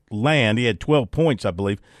three-point land. He had 12 points, I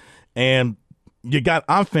believe. And you got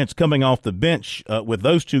offense coming off the bench with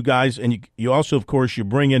those 2 guys, and you also, of course, you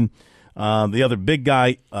bring in the other big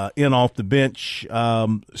guy in off the bench.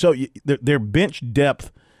 So their bench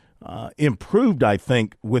depth improved, I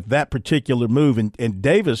think, with that particular move. And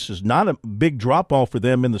Davis is not a big drop-off for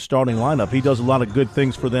them in the starting lineup. He does a lot of good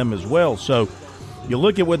things for them as well. So you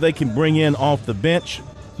look at what they can bring in off the bench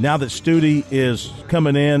now that Stute is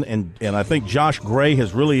coming in, and I think Josh Gray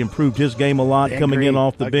has really improved his game a lot coming in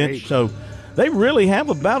off the bench. So they really have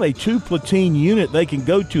about a 2-platoon unit they can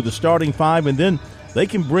go to, the starting 5, and then they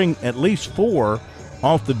can bring at least 4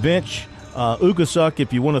 off the bench. Ugasuk,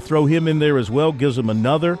 if you want to throw him in there as well, gives them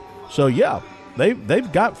another. So, yeah,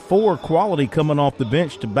 they've got 4 quality coming off the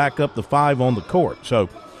bench to back up the 5 on the court. So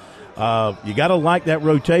you got to like that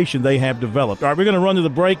rotation they have developed. All right, we're going to run to the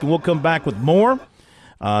break, and we'll come back with more.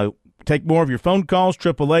 Take more of your phone calls,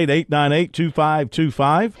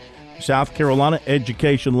 888-898-2525. South Carolina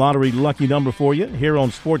Education Lottery lucky number for you here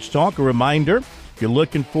on Sports Talk. A reminder, if you're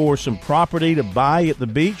looking for some property to buy at the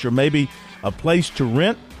beach, or maybe a place to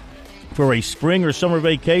rent for a spring or summer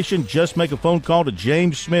vacation, just make a phone call to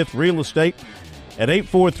James Smith Real Estate at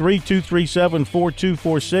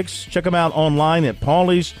 843-237-4246. Check them out online at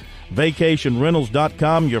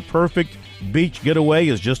pauliesvacationrentals.com. Your perfect beach getaway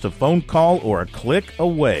is just a phone call or a click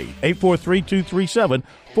away.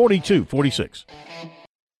 843-237-4246.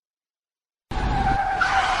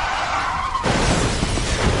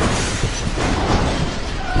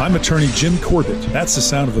 I'm attorney Jim Corbett. That's the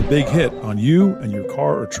sound of a big hit on you and your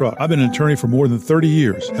car or truck. I've been an attorney for more than 30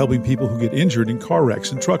 years, helping people who get injured in car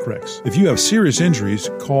wrecks and truck wrecks. If you have serious injuries,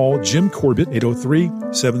 call Jim Corbett,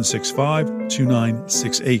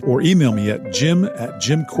 803-765-2968, or email me at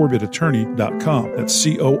jim@jimcorbettattorney.com. That's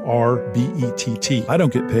Corbett. I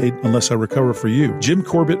don't get paid unless I recover for you. Jim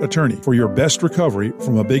Corbett Attorney, for your best recovery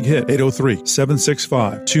from a big hit.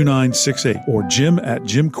 803-765-2968, or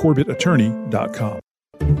jim@jimcorbettattorney.com.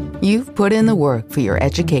 You've put in the work for your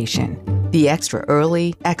education. The extra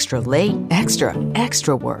early, extra late,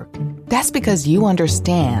 extra work. That's because you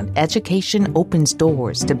understand education opens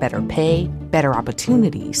doors to better pay, better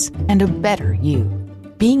opportunities, and a better you.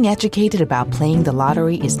 Being educated about playing the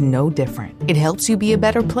lottery is no different. It helps you be a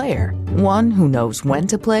better player, one who knows when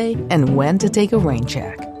to play and when to take a rain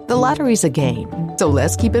check. The lottery's a game, so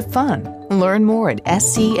let's keep it fun. Learn more at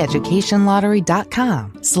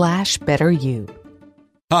sceducationlottery.com/betteryou.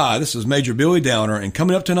 Hi, this is Major Billy Downer, and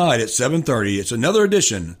coming up tonight at 7:30, it's another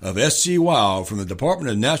edition of SC Wild from the Department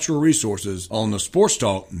of Natural Resources on the Sports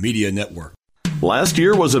Talk Media Network. Last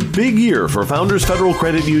year was a big year for Founders Federal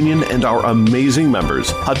Credit Union and our amazing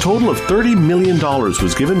members. A total of $30 million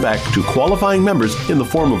was given back to qualifying members in the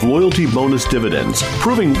form of loyalty bonus dividends,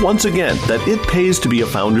 proving once again that it pays to be a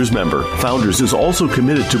Founders member. Founders is also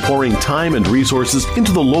committed to pouring time and resources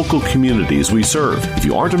into the local communities we serve. If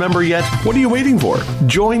you aren't a member yet, what are you waiting for?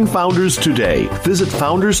 Join Founders today. Visit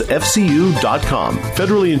foundersfcu.com.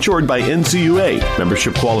 Federally insured by NCUA.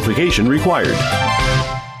 Membership qualification required.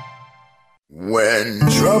 When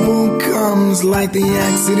trouble comes like the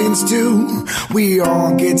accidents do, we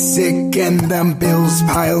all get sick and the bills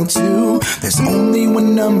pile too. There's only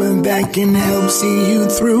one number that can help see you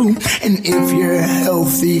through. And if you're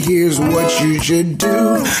healthy, here's what you should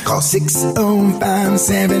do. Call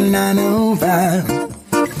 605-7905.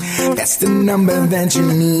 That's the number that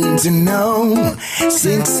you need to know.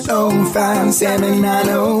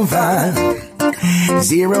 605-7905.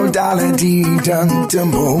 $0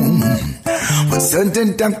 deductible. What's a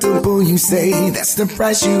deductible, you say? That's the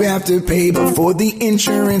price you have to pay before the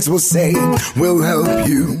insurance will say we'll help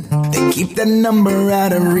you. They keep that number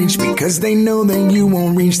out of reach because they know that you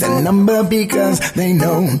won't reach that number because they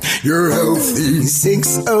know you're healthy.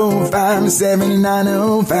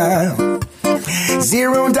 605-7905.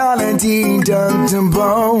 $0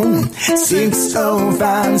 deductible.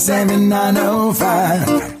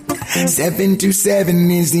 605-7905.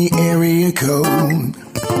 727 is the area code.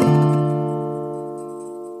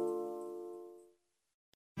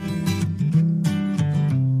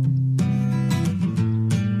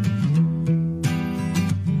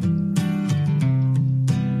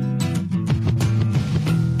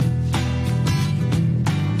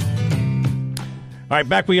 All right,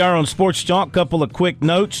 back we are on Sports Talk. Couple of quick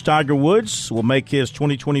notes. Tiger Woods will make his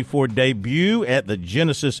 2024 debut at the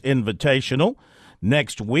Genesis Invitational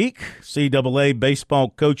next week. CAA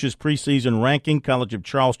baseball coaches preseason ranking, College of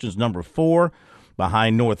Charleston's number 4,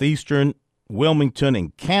 behind Northeastern, Wilmington,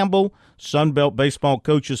 and Campbell. Sunbelt baseball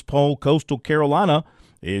coaches poll, Coastal Carolina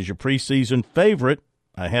is your preseason favorite,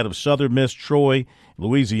 ahead of Southern Miss, Troy,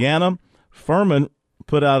 Louisiana. Furman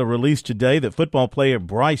put out a release today that football player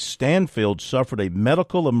Bryce Stanfield suffered a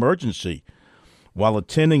medical emergency while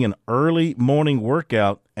attending an early morning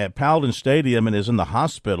workout at Paladin Stadium and is in the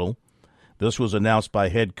hospital. This was announced by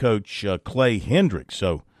head coach Clay Hendricks,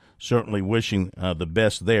 so certainly wishing the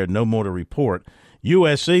best there. No more to report.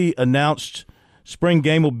 USC announced spring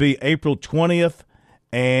game will be April 20th,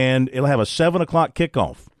 and it'll have a 7 o'clock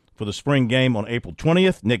kickoff for the spring game on April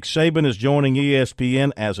 20th. Nick Saban is joining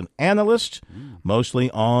ESPN as an analyst, mostly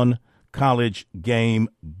on College game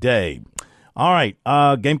day. All right,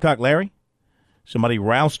 Gamecock Larry. Somebody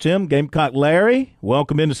roused him. Gamecock Larry,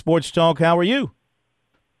 welcome into Sports Talk. How are you?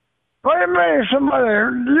 What do you mean, somebody?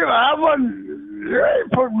 You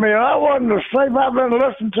ain't put me on. I wasn't asleep. I've been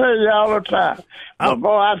listening to you all the time. But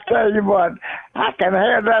boy, I tell you what, I can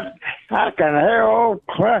hear old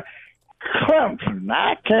Clemson.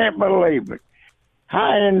 I can't believe it.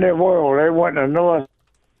 How in the world they went to North?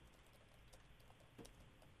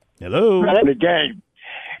 Hello. The game.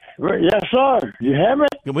 Yes, sir. You have me?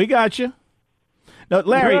 We got you. No,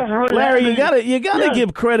 Larry, you gotta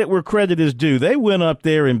give credit where credit is due. They went up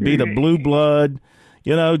there and beat a blue blood,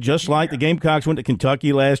 just like the Gamecocks went to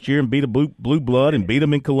Kentucky last year and beat a blue blood and beat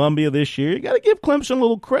them in Columbia this year. You got to give Clemson a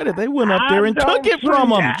little credit. They went up there and took it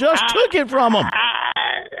from them. Just took it from them.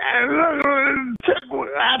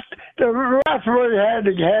 The referee had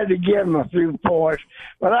to give them a few points,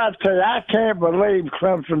 but I tell you, I can't believe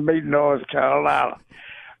Clemson beat North Carolina.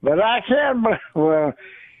 But I can, well.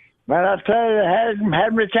 Man, I tell you,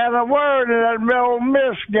 had me kind of worried in that Ole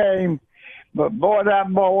Miss game. But, boy,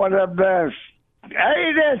 that boy went up there 8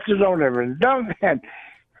 inches on him and dunked and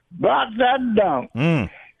blocked that dunk. And,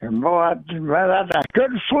 boy, I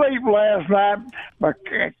couldn't sleep last night, but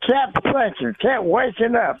kept thinking, kept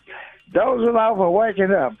waking up, dozing off and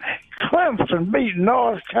waking up. Clemson beat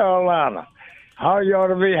North Carolina. Oh, you ought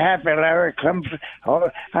to be happy, Larry. Clemson. Oh,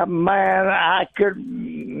 man, I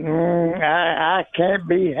can't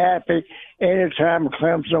be happy anytime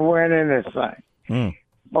Clemson win anything.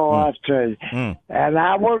 Boy, I tell you. And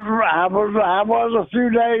I was a few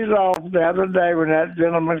days off the other day when that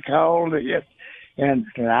gentleman called in, and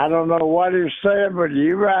I don't know what he said, but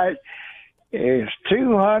you're right. It's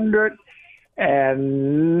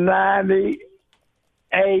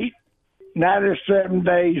 97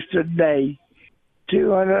 days today.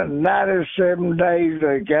 297 days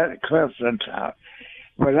they got Clemson out.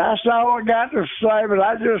 But that's all I got to say. But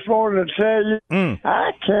I just wanted to tell you,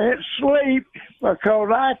 I can't sleep because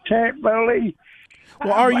I can't believe.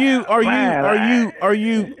 Well, are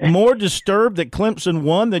you more disturbed that Clemson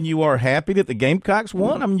won than you are happy that the Gamecocks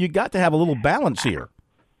won? I mean, you got to have a little balance here.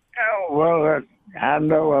 Oh, well, I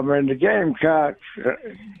know. I mean, the Gamecocks.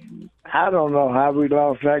 I don't know how we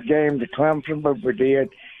lost that game to Clemson, but we did.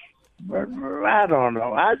 But I don't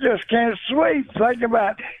know. I just can't sleep. Think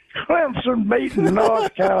about Clemson beating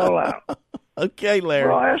North Carolina. Okay, Larry.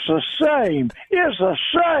 Well, it's a shame. It's a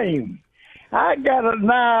shame. I got it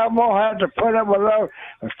now. I'm going to have to put up with those.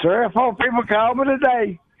 3 or 4 people called me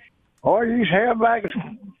today. Oh, you held back.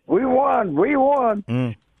 We won.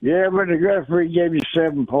 Yeah, but the referee gave you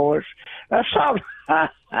 7 points. That's all.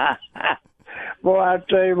 Boy, I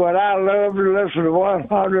tell you what, I love to listen to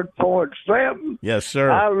 100.7. Yes, sir.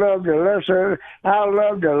 I love to listen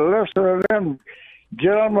to them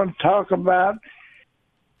gentlemen talk about.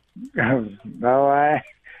 I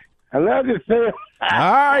love you, Phil. All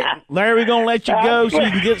right, Larry, we're going to let you go so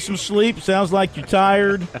you can get some sleep. Sounds like you're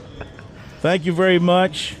tired. Thank you very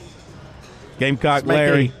much. Gamecock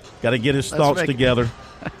Larry, got to get his thoughts together.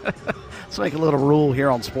 Let's make a little rule here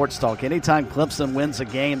on Sports Talk. Anytime Clemson wins a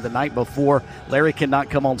game the night before, Larry cannot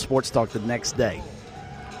come on Sports Talk the next day.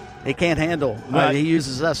 He can't handle. He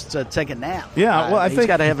uses us to take a nap. Yeah, well, I think he's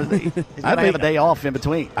got to have a day off in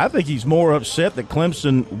between. I think he's more upset that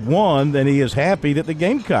Clemson won than he is happy that the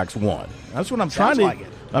Gamecocks won. That's what I'm trying to.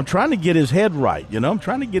 I'm trying to get his head right. I'm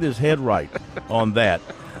trying to get his head right on that.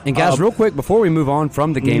 And guys, real quick before we move on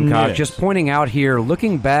from the Gamecocks, just pointing out here,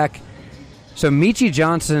 looking back. So Michie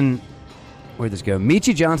Johnson. Where'd this go?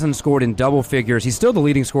 Michie Johnson scored in double figures. He's still the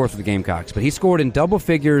leading scorer for the Gamecocks, but he scored in double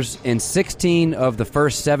figures in 16 of the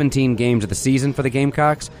first 17 games of the season for the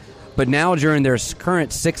Gamecocks. But now during their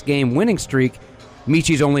current 6-game winning streak,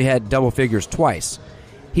 Michie's only had double figures twice.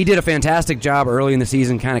 He did a fantastic job early in the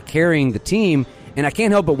season kind of carrying the team, and I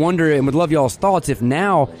can't help but wonder and would love y'all's thoughts if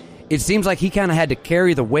now it seems like he kind of had to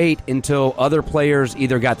carry the weight until other players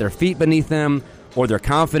either got their feet beneath them or their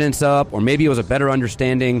confidence up, or maybe it was a better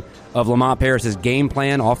understanding of Lamont Paris's game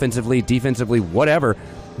plan, offensively, defensively, whatever.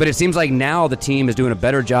 But it seems like now the team is doing a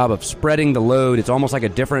better job of spreading the load. It's almost like a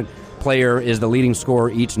different player is the leading scorer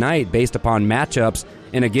each night based upon matchups.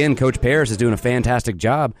 And again, Coach Paris is doing a fantastic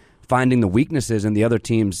job finding the weaknesses in the other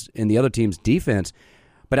team's defense.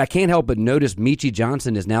 But I can't help but notice Michie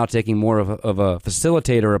Johnson is now taking more of a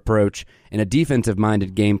facilitator approach and a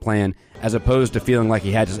defensive-minded game plan as opposed to feeling like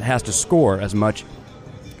he has to score as much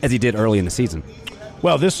as he did early in the season.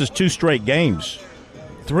 Well, this is 2 straight games,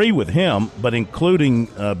 3 with him, but including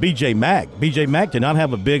B.J. Mack. B.J. Mack did not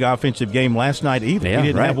have a big offensive game last night either. Yeah, he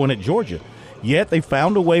didn't have one at Georgia. Yet they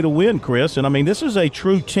found a way to win, Chris. And, I mean, this is a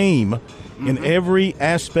true team in every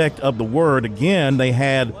aspect of the word. Again, they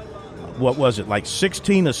had – what was it, like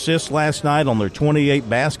 16 assists last night on their 28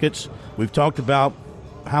 baskets. We've talked about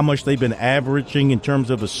how much they've been averaging in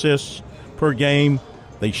terms of assists per game.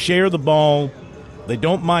 They share the ball. They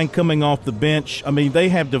don't mind coming off the bench. I mean, they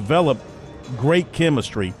have developed great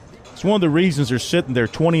chemistry. It's one of the reasons they're sitting there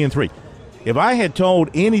 20-3. If I had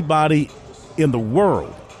told anybody in the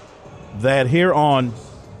world that here on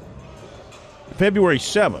February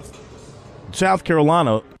 7th, South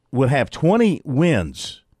Carolina would have 20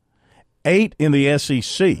 wins, 8 in the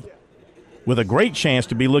SEC, with a great chance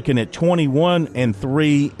to be looking at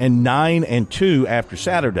 21-3 and 9-2 after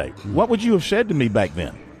Saturday, what would you have said to me back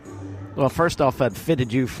then? Well, first off, I'd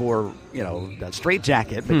fitted you for, that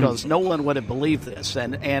straitjacket because no one would have believed this.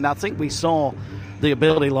 And I think we saw the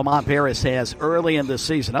ability Lamont Paris has early in this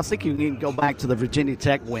season. I think you can go back to the Virginia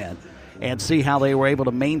Tech win and see how they were able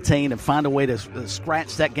to maintain and find a way to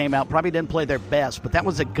scratch that game out. Probably didn't play their best, but that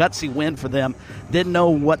was a gutsy win for them. Didn't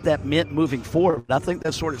know what that meant moving forward. I think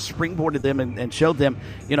that sort of springboarded them and showed them,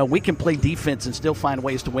 we can play defense and still find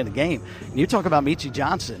ways to win the game. And you talk about Michie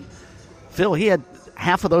Johnson. Phil, he had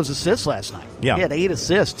half of those assists last night. Yeah. He had 8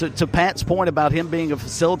 assists. To Pat's point about him being a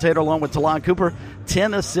facilitator along with Talon Cooper,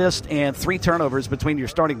 10 assists and 3 turnovers between your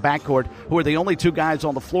starting backcourt, who are the only 2 guys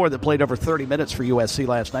on the floor that played over 30 minutes for USC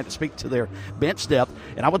last night, to speak to their bench depth.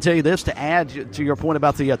 And I will tell you this, to add to your point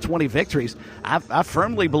about the 20 victories, I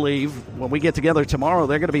firmly believe when we get together tomorrow,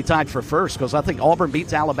 they're going to be tied for first, because I think Auburn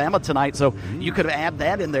beats Alabama tonight. So you could add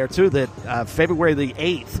that in there, too, that February the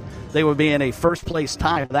 8th, they would be in a first-place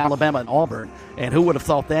tie with Alabama and Auburn. And who would have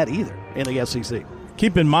thought that either in the SEC?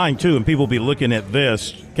 Keep in mind, too, and people will be looking at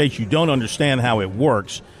this, in case you don't understand how it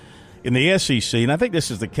works, in the SEC, and I think this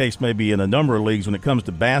is the case maybe in a number of leagues when it comes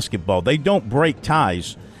to basketball, they don't break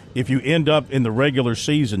ties if you end up in the regular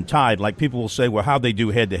season tied. Like people will say, well, how'd they do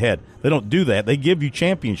head-to-head? They don't do that. They give you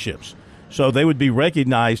championships. So they would be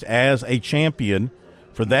recognized as a champion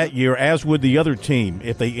for that year, as would the other team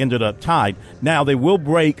if they ended up tied. Now, they will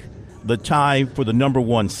break the tie for the number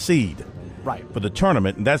 1 seed. Right. For the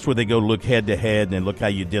tournament, and that's where they go look head-to-head and look how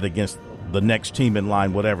you did against the next team in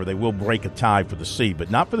line, whatever. They will break a tie for the seed, but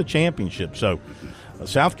not for the championship. So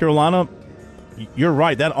South Carolina, you're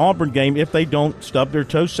right. That Auburn game, if they don't stub their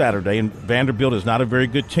toes Saturday, and Vanderbilt is not a very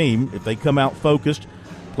good team, if they come out focused,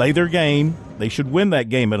 play their game, they should win that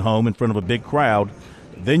game at home in front of a big crowd.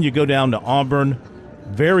 Then you go down to Auburn,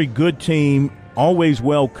 very good team, always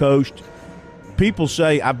well coached. People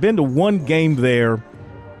say, I've been to one game there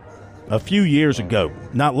a few years ago,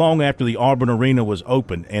 not long after the Auburn Arena was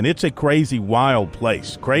open, and it's a crazy, wild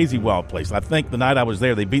place. Crazy, wild place. I think the night I was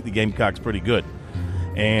there, they beat the Gamecocks pretty good.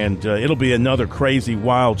 And it'll be another crazy,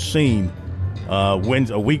 wild scene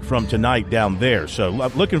a week from tonight down there. So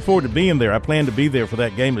I'm looking forward to being there. I plan to be there for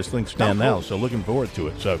that game as things stand now, so looking forward to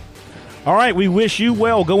it. So, all right, we wish you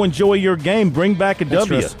well. Go enjoy your game. Bring back a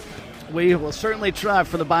W. We will certainly try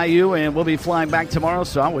for the Bayou, and we'll be flying back tomorrow,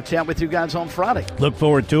 so I will chat with you guys on Friday. Look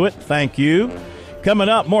forward to it. Thank you. Coming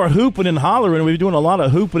up, more hooping and hollering. We've been doing a lot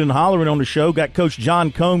of hooping and hollering on the show. Got Coach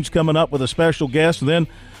John Combs coming up with a special guest, and then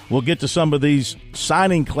we'll get to some of these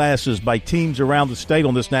signing classes by teams around the state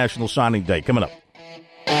on this National Signing Day. Coming up.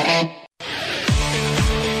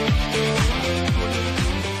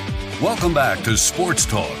 Welcome back to Sports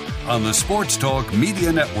Talk on the Sports Talk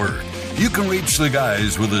Media Network. You can reach the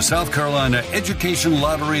guys with the South Carolina Education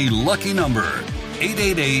Lottery lucky number,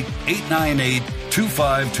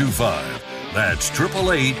 888-898-2525. That's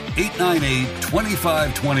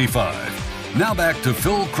 888-898-2525. Now back to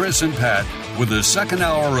Phil, Chris, and Pat with the second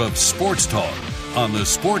hour of Sports Talk on the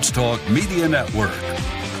Sports Talk Media Network.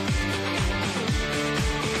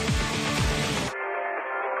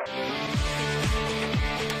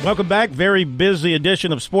 Welcome back. Very busy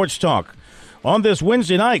edition of Sports Talk on this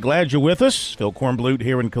Wednesday night. Glad you're with us. Phil Kornblut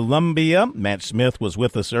here in Columbia. Matt Smith was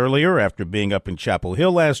with us earlier after being up in Chapel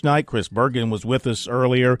Hill last night. Chris Bergen was with us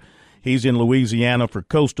earlier. He's in Louisiana for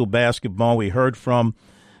Coastal basketball. We heard from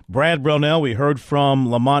Brad Brownell. We heard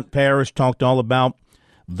from Lamont Parrish, talked all about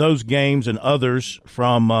those games and others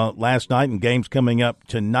from last night and games coming up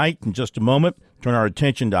tonight. In just a moment, turn our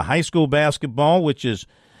attention to high school basketball, which is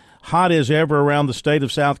hot as ever around the state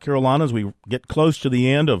of South Carolina as we get close to the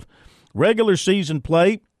end of regular season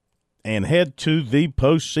play and head to the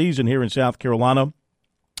postseason here in South Carolina.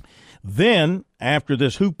 Then, after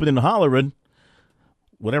this hooping and hollering,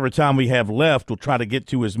 whatever time we have left, we'll try to get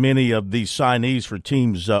to as many of these signees for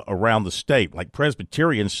teams around the state. Like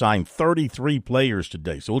Presbyterian signed 33 players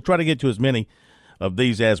today, so we'll try to get to as many of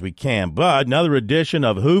these as we can. But another edition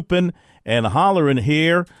of hooping and hollering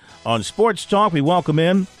here on Sports Talk. We welcome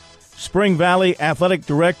in Spring Valley Athletic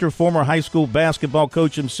Director, former high school basketball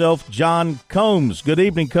coach himself, John Combs. Good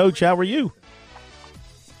evening, Coach. How are you?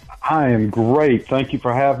 I am great. Thank you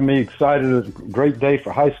for having me. Excited. It's a great day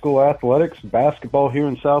for high school athletics, basketball here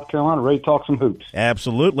in South Carolina. Ready to talk some hoops.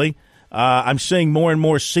 Absolutely. I'm seeing more and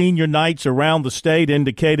more senior nights around the state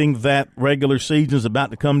indicating that regular season is about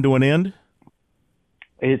to come to an end.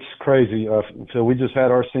 It's crazy. So we just had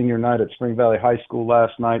our senior night at Spring Valley High School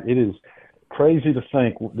last night. It is crazy to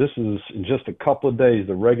think this is in just a couple of days.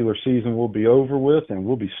 The regular season will be over with, and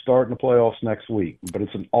we'll be starting the playoffs next week. But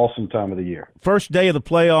it's an awesome time of the year. First day of the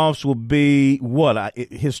playoffs will be what?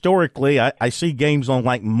 Historically, I see games on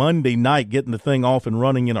like Monday night getting the thing off and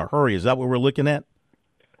running in a hurry. Is that what we're looking at?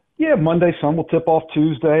 Yeah, Monday. Some will tip off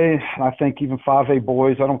Tuesday. I think even 5A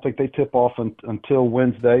boys, I don't think they tip off until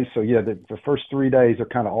Wednesday. So, yeah, the first 3 days are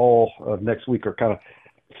kind of all of next week are kind of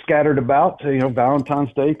scattered about.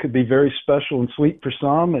 Valentine's Day could be very special and sweet for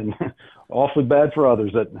some and awfully bad for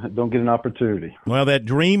others that don't get an opportunity. Well, that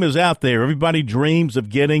dream is out there. Everybody dreams of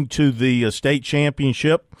getting to the state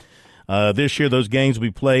championship. This year, those games will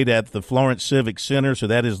be played at the Florence Civic Center, so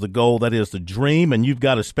that is the goal. That is the dream, and you've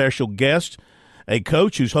got a special guest, a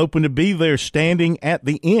coach who's hoping to be there standing at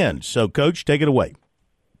the end. So, Coach, take it away.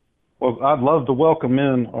 Well, I'd love to welcome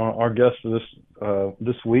in our guest for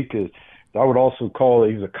this week. I would also call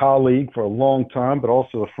he's a colleague for a long time, but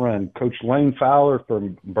also a friend. Coach Lane Fowler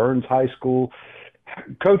from Burns High School.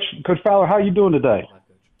 Coach Fowler, how are you doing today?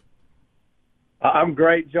 I'm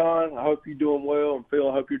great, John. I hope you're doing well, and Phil,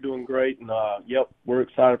 I hope you're doing great. And yep, we're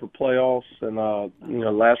excited for playoffs, and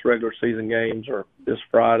last regular season games are this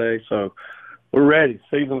Friday, so we're ready.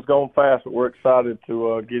 Season's going fast, but we're excited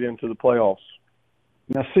to get into the playoffs.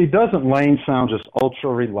 Now, see, doesn't Lane sound just ultra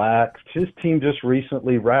relaxed? His team just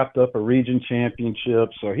recently wrapped up a region championship,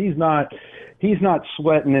 so he's not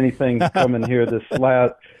sweating anything coming here this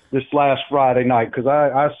last Friday night. Because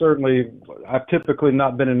I've typically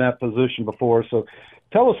not been in that position before. So,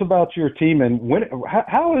 tell us about your team and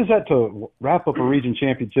how is that to wrap up a region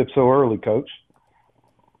championship so early, Coach?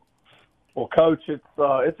 Well, Coach,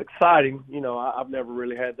 it's exciting. I've never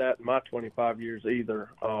really had that in my 25 years either.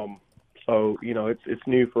 So, it's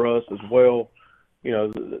new for us as well.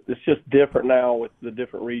 It's just different now with the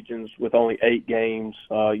different regions with only 8 games.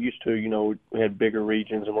 Used to, we had bigger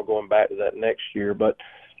regions, and we're going back to that next year. But,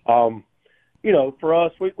 for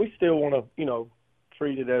us, we still want to,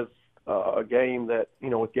 treat it as a game that,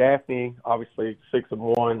 with Gaffney, obviously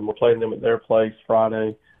 6-1, we're playing them at their place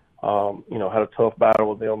Friday. Had a tough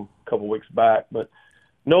battle with them a couple weeks back. But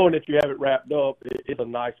knowing that you have it wrapped up, it's a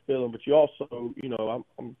nice feeling. But you also,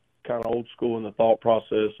 I'm kind of old school in the thought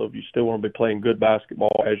process of you still want to be playing good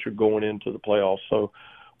basketball as you're going into the playoffs. So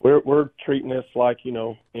we're treating this like,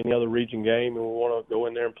 any other region game, and we want to go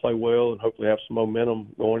in there and play well and hopefully have some momentum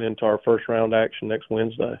going into our first round action next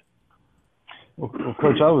Wednesday. Well,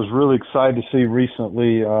 Coach, I was really excited to see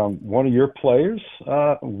recently one of your players,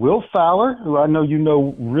 Will Fowler, who I know you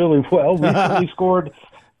know really well, recently scored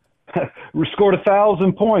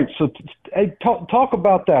 1,000 points. So hey, talk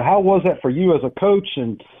about that. How was that for you as a coach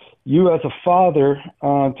and you as a father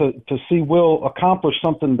to see Will accomplish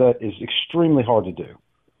something that is extremely hard to do?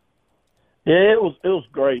 Yeah, it was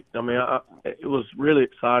great. I mean, it was really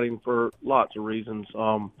exciting for lots of reasons.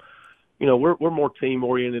 We're more team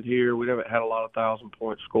oriented here. We haven't had a lot of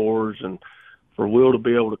 1,000-point scorers, and for Will to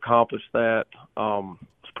be able to accomplish that,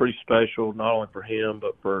 it's pretty special. Not only for him,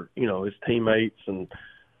 but for his teammates and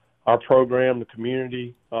our program, the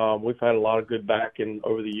community. We've had a lot of good backing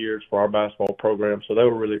over the years for our basketball program, so they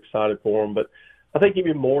were really excited for him. But I think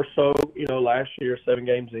even more so, last year, 7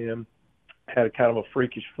 games in, had a kind of a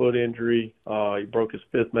freakish foot injury. He broke his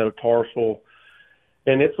 5th metatarsal.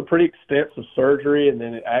 And it's a pretty extensive surgery, and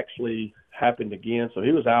then it actually happened again. So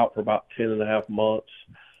he was out for about 10.5 months.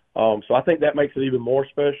 So I think that makes it even more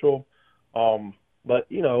special. But,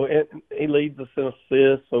 and he leads us in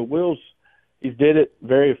assists. So he did it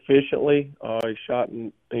very efficiently.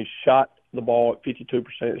 He shot the ball at 52%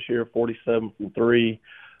 this year, 47 from 3.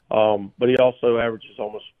 But he also averages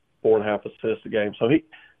almost 4.5 assists a game. So he,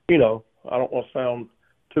 I don't want to sound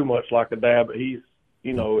too much like a dad, but he's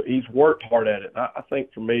worked hard at it. I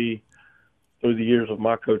think for me, through the years of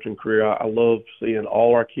my coaching career, I love seeing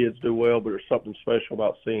all our kids do well, but there's something special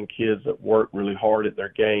about seeing kids that work really hard at their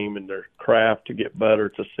game and their craft to get better,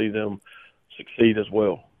 to see them succeed as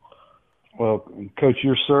well. Well, Coach,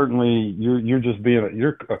 you're a coach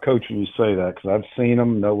when you say that, because I've seen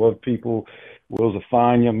him, know of people. Will's a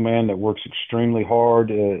fine young man that works extremely hard,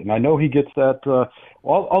 and I know he gets that.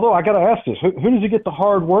 Although I got to ask this, who does he get the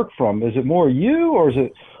hard work from? Is it more you, or is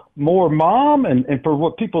it more Mom? And for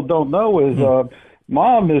what people don't know is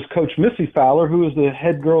Mom is Coach Missy Fowler, who is the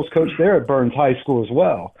head girls coach there at Burns High School as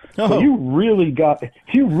well. Oh. So you really got a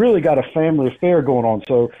family affair going on.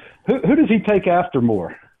 So who does he take after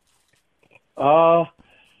more? I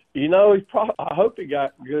hope he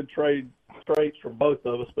got good traits from both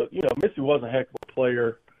of us. But, Missy was a heck of a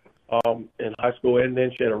player in high school, and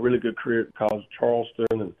then she had a really good career at College of Charleston.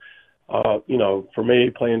 And, for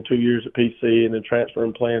me, playing 2 years at PC and then transferring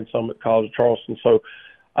and playing some at College of Charleston. So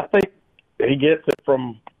I think he gets it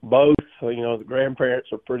from both. The grandparents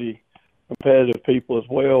are pretty competitive people as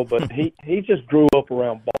well, but he just grew up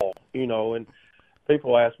around ball, and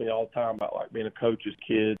people ask me all the time about, like, being a coach's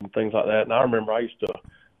kid and things like that. And I remember I used to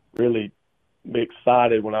really be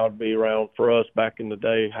excited when I would be around, for us back in the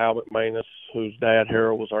day, Hal McManus, whose dad,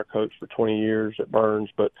 Harold, was our coach for 20 years at Burns.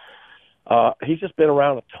 But he's just been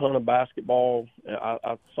around a ton of basketball.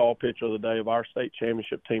 I saw a picture the other day of our state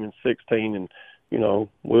championship team in 16, and,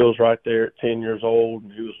 Will's right there at 10 years old,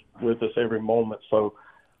 and he was with us every moment. So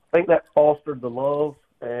I think that fostered the love,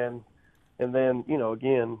 and then,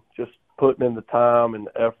 again, just putting in the time and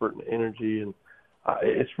the effort and the energy, and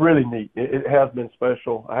it's really neat. It has been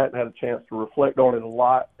special. I hadn't had a chance to reflect on it a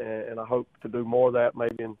lot, and I hope to do more of that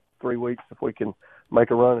maybe in 3 weeks if we can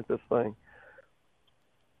make a run at this thing.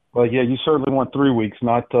 Well, yeah, you certainly want 3 weeks,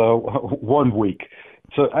 not 1 week.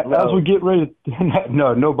 So as we get ready,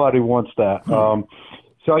 no, nobody wants that.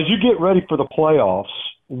 So as you get ready for the playoffs,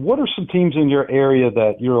 what are some teams in your area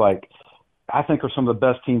that you're like, I think are some of the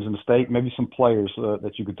best teams in the state, maybe some players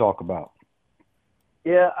that you could talk about?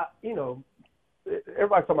 Yeah,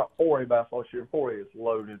 everybody's talking about 4A basketball this year. 4A is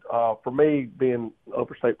loaded. For me, being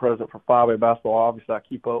upper state president for 5A basketball, obviously I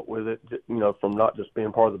keep up with it, from not just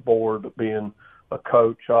being part of the board, but being a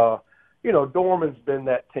coach. Dorman's been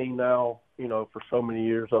that team now, for so many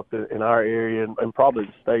years up in our area and probably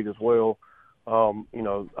the state as well.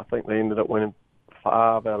 I think they ended up winning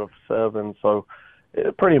 5 out of 7. So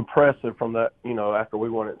it's pretty impressive from that, after we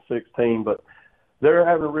won at 16. But they're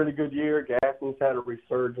having a really good year. Gaffney's had a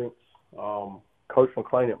resurgence. Coach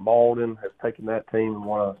McClain at Malden has taken that team and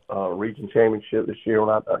won a region championship this year. And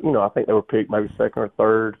I think they were picked maybe 2nd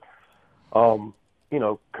or 3rd.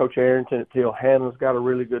 Coach Arrington at Hannah's got a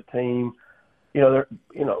really good team.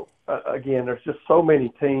 Again, there's just so many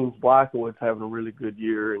teams. Blackwood's having a really good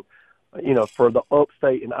year, and for the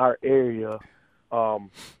upstate in our area,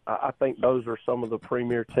 I think those are some of the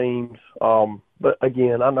premier teams. But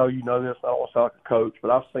again, I know you know this. I don't want to sound like a coach,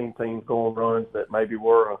 but I've seen teams go on runs that maybe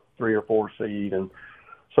were a 3 or 4 seed, and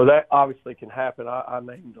So that obviously can happen. I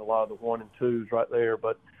named a lot of the 1 and 2s right there,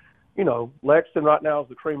 but Lexington right now is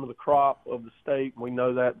the cream of the crop of the state. We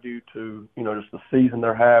know that due to just the season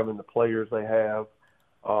they're having, the players they have.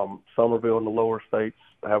 Somerville in the lower states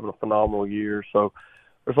having a phenomenal year. So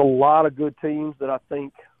there's a lot of good teams that I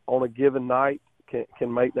think on a given night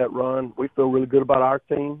can make that run. We feel really good about our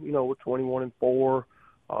team. We're 21-4.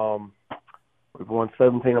 We've won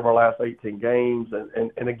 17 of our last 18 games,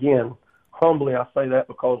 and again, humbly, I say that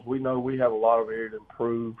because we know we have a lot of areas to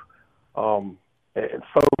improve in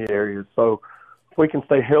so many areas. So if we can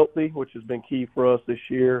stay healthy, which has been key for us this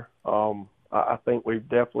year, I think we've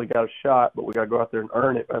definitely got a shot, but we got to go out there and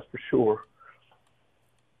earn it, that's for sure.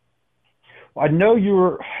 I know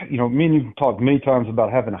me and you talked many times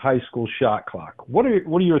about having a high school shot clock. What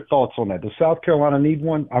are your thoughts on that? Does South Carolina need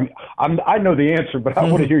one? I know the answer, but I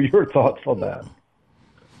want to hear your thoughts on that.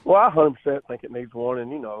 Well, I 100% think it needs one,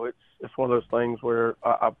 and it's one of those things where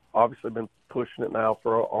I've obviously been pushing it now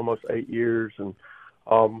for almost 8 years, and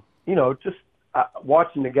just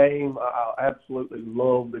watching the game, I absolutely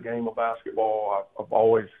love the game of basketball. I've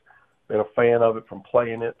always been a fan of it from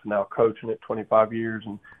playing it to now coaching it 25 years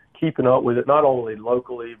and keeping up with it, not only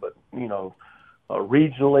locally but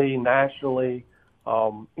regionally, nationally.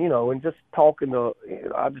 And just talking to,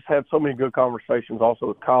 I just had so many good conversations also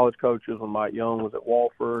with college coaches when Mike Young was at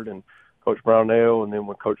Wofford and Coach Brownell, and then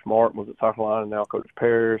when Coach Martin was at South Carolina, and now Coach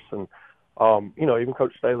Parrish, and, even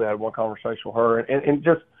Coach Staley, I had one conversation with her. And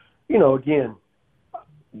just, again,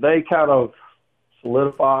 they kind of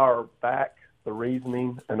solidify or back the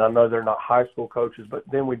reasoning, and I know they're not high school coaches, but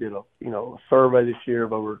then we did a survey this year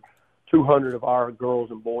of over 200 of our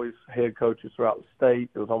girls and boys head coaches throughout the state.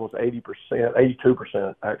 It was almost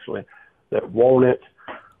 82% actually, that want it.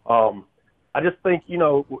 I just think,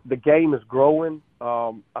 the game is growing.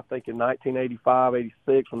 I think in 1985,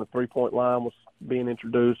 86, when the three-point line was being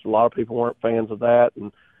introduced, a lot of people weren't fans of that.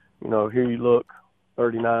 And, here you look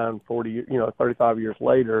 39, 40, 35 years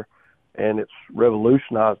later, and it's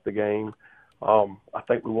revolutionized the game. I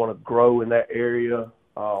think we want to grow in that area.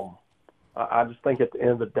 I just think at the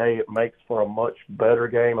end of the day, it makes for a much better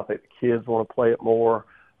game. I think the kids want to play it more.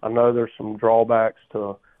 I know there's some drawbacks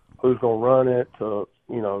to who's going to run it, to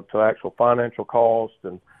actual financial cost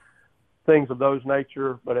and things of those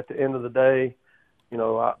nature. But at the end of the day,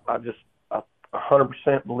 I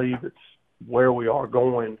 100% believe it's where we are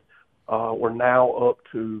going. We're now up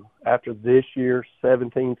to, after this year,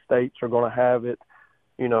 17 states are going to have it.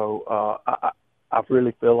 I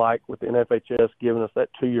really feel like with the NFHS giving us that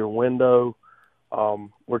 2-year window,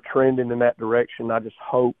 we're trending in that direction. I just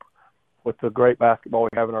hope with the great basketball we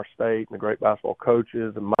have in our state and the great basketball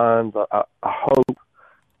coaches and minds, I hope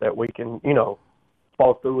that we can,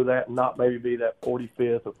 follow through with that and not maybe be that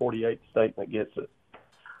 45th or 48th state that gets it.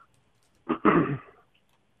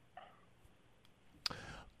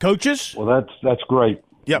 Coaches? Well, that's great.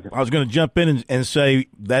 Yep, I was going to jump in and say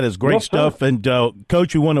that is great stuff. Sir. And,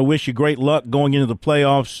 Coach, we want to wish you great luck going into the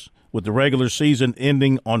playoffs with the regular season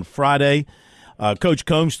ending on Friday. Coach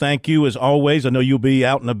Combs, thank you as always. I know you'll be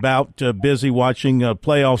out and about busy watching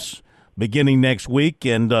playoffs beginning next week,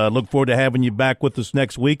 and look forward to having you back with us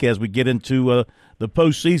next week as we get into the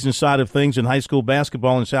postseason side of things in high school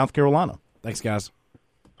basketball in South Carolina. Thanks, guys.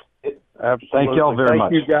 Absolutely. Thank you all very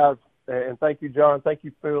much. Thank you, guys. And thank you, John. Thank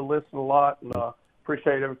you, Phil. Listen a lot, and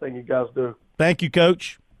appreciate everything you guys do. Thank you,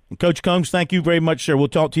 Coach. And Coach Combs, thank you very much, sir. We'll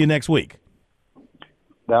talk to you next week.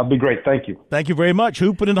 That'll be great. Thank you. Thank you very much.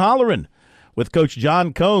 Hooping and hollering with Coach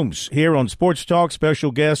John Combs here on Sports Talk.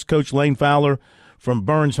 Special guest, Coach Lane Fowler from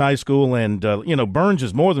Burns High School. And, Burns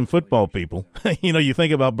is more than football, people. You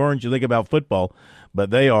think about Burns, you think about football,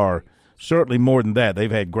 but they are certainly more than that.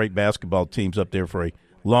 They've had great basketball teams up there for a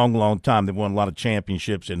long, long time. They've won a lot of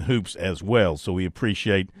championships in hoops as well. So we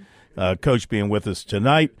appreciate Coach being with us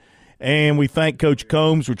tonight. And we thank Coach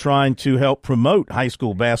Combs for trying to help promote high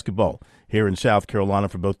school basketball here in South Carolina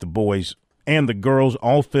for both the boys and the girls,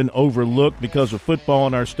 often overlooked because of football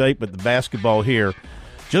in our state, but the basketball here.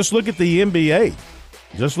 Just look at the NBA.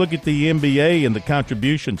 Just look at the NBA and the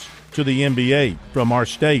contributions to the NBA from our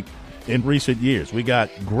state in recent years. We got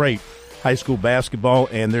great high school basketball,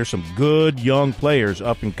 and there's some good young players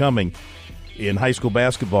up and coming in high school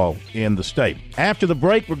basketball in the state. After the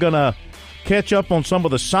break, we're going to catch up on some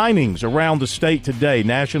of the signings around the state today.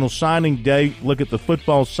 National Signing Day. Look at the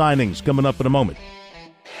football signings coming up in a moment.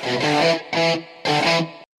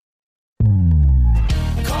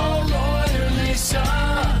 Call Lawyer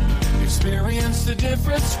Lisa. Experience the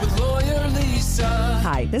difference with Lawyer Lisa.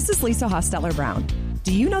 Hi, this is Lisa Hosteller Brown.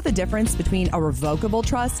 Do you know the difference between a revocable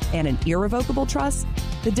trust and an irrevocable trust?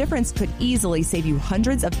 The difference could easily save you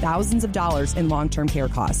hundreds of thousands of dollars in long-term care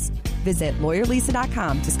costs. Visit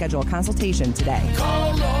LawyerLisa.com to schedule a consultation today.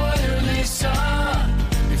 Call Lawyer Lisa.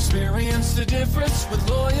 Experience the difference with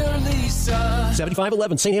Lawyer Lisa.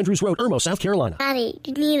 7511 St. Andrews Road, Irmo, South Carolina. Daddy,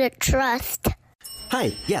 you need a trust.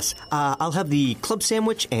 Hi, yes. I'll have the club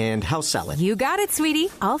sandwich and house salad. You got it, sweetie.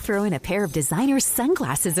 I'll throw in a pair of designer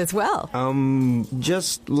sunglasses as well.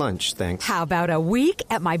 Just lunch, thanks. How about a week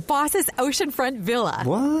at my boss's oceanfront villa?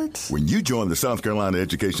 What? When you join the South Carolina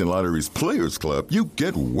Education Lottery's Players Club, you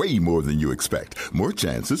get way more than you expect. More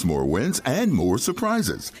chances, more wins, and more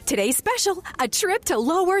surprises. Today's special, a trip to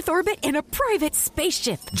low Earth orbit in a private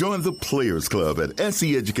spaceship. Join the Players Club at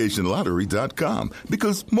seeducationlottery.com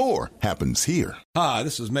because more happens here. Hi,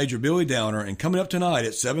 this is Major Billy Downer, and coming up tonight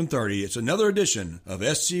at 7:30, it's another edition of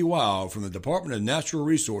SC Wild from the Department of Natural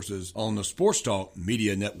Resources on the Sports Talk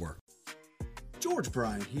Media Network. George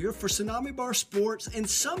Bryant here for Tsunami Bar Sports, and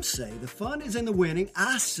some say the fun is in the winning.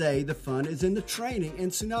 I say the fun is in the training.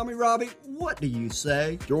 And Tsunami Robbie, what do you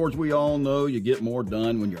say? George, we all know you get more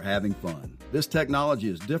done when you're having fun. This technology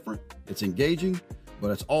is different, it's engaging, but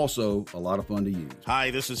it's also a lot of fun to use. Hi,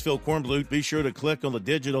 this is Phil Kornblut. Be sure to click on the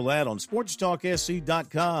digital ad on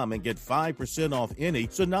SportsTalkSC.com and get 5% off any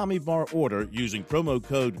Tsunami Bar order using promo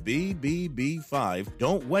code BBB5.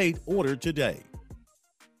 Don't wait, order today.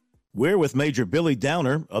 We're with Major Billy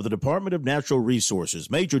Downer of the Department of Natural Resources.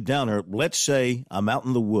 Major Downer, let's say I'm out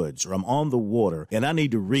in the woods or I'm on the water and I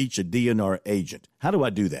need to reach a DNR agent. How do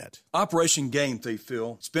I do that? Operation Game Thief,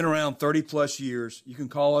 Phil. It's been around 30-plus years. You can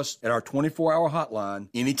call us at our 24-hour hotline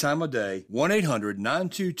any time of day,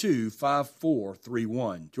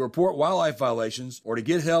 1-800-922-5431. To report wildlife violations or to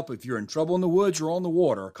get help if you're in trouble in the woods or on the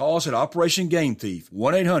water, call us at Operation Game Thief,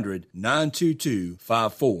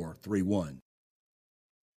 1-800-922-5431.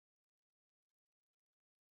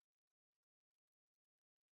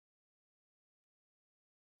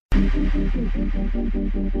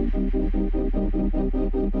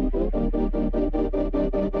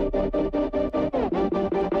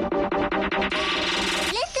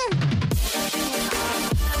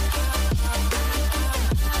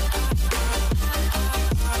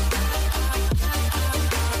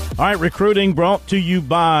 All right, recruiting brought to you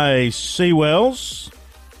by Seawells.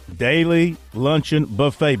 Daily Luncheon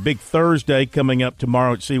Buffet. Big Thursday coming up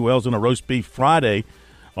tomorrow at Seawells and a Roast Beef Friday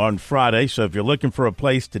on Friday. So if you're looking for a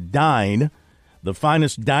place to dine, the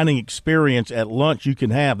finest dining experience at lunch you can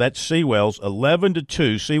have, that's Seawells, 11 to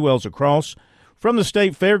 2. Seawells across from the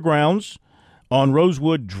State Fairgrounds on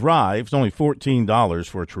Rosewood Drive. It's only $14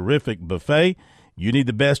 for a terrific buffet. You need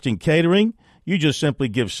the best in catering. You just simply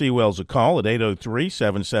give Seawells a call at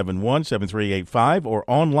 803-771-7385 or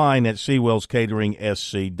online at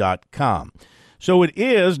SeawellsCateringSC.com. So it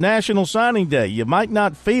is National Signing Day. You might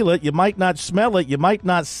not feel it, you might not smell it, you might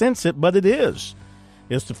not sense it, but it is.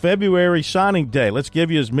 It's the February signing day. Let's give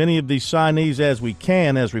you as many of these signees as we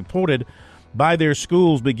can, as reported by their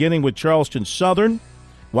schools, beginning with Charleston Southern.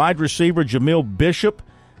 Wide receiver Jamil Bishop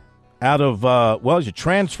out of, he's a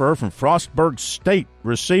transfer from Frostburg State.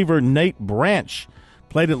 Receiver Nate Branch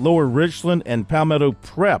played at Lower Richland and Palmetto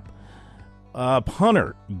Prep.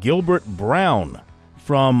 Punter Gilbert Brown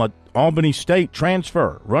from Albany State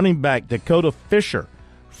transfer. Running back Dakota Fisher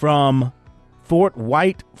from Fort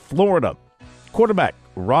White, Florida. Quarterback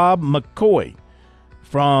Rob McCoy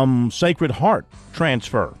from Sacred Heart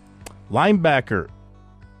transfer. Linebacker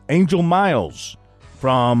Angel Miles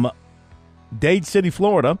from Dade City,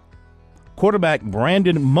 Florida. Quarterback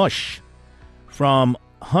Brandon Mush from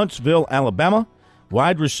Huntsville, Alabama.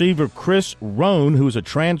 Wide receiver Chris Roan, who's a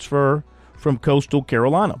transfer from Coastal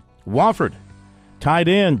Carolina. Wofford. Tight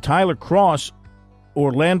end Tyler Cross,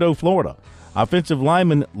 Orlando, Florida. Offensive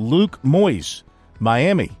lineman Luke Moyes,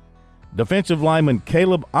 Miami. Defensive lineman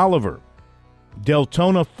Caleb Oliver,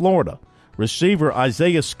 Deltona, Florida. Receiver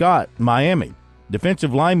Isaiah Scott, Miami.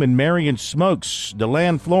 Defensive lineman Marion Smokes,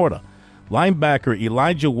 DeLand, Florida. Linebacker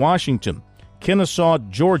Elijah Washington, Kennesaw,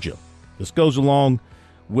 Georgia. This goes along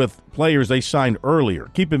with players they signed earlier.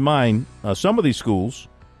 Keep in mind, some of these schools,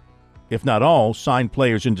 if not all, signed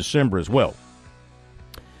players in December as well.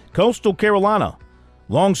 Coastal Carolina,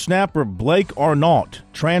 long snapper Blake Arnault,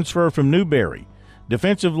 transfer from Newberry.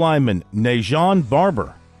 Defensive lineman Najon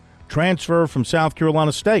Barber, transfer from South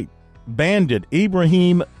Carolina State. Bandit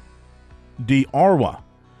Ibrahim Diarwa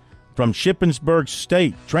from Shippensburg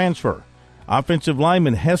State, transfer. Offensive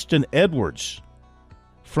lineman Heston Edwards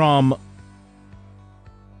from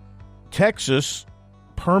Texas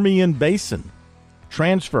Permian Basin,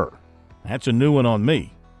 transfer. That's a new one on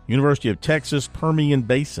me. University of Texas Permian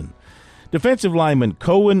Basin. Defensive lineman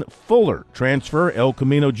Cohen Fuller, transfer, El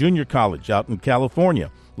Camino Junior College out in California.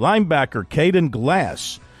 Linebacker Caden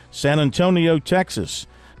Glass, San Antonio, Texas.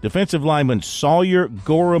 Defensive lineman Sawyer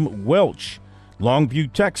Gorham Welch,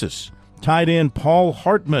 Longview, Texas. Tight end Paul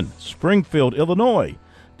Hartman, Springfield, Illinois.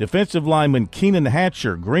 Defensive lineman Keenan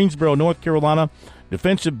Hatcher, Greensboro, North Carolina.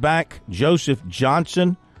 Defensive back Joseph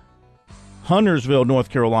Johnson, Huntersville, North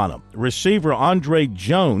Carolina. Receiver Andre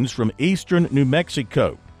Jones from Eastern New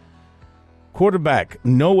Mexico. Quarterback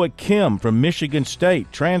Noah Kim from Michigan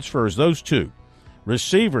State, transfers those two.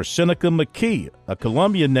 Receiver Seneca McKee, a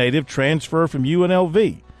Columbia native, transfer from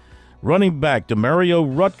UNLV. Running back Demario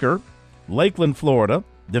Rutger, Lakeland, Florida.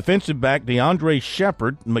 Defensive back DeAndre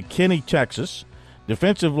Shepard, McKinney, Texas.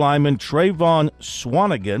 Defensive lineman Trayvon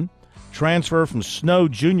Swanigan, transfer from Snow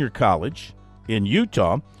Junior College in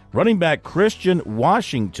Utah. Running back Christian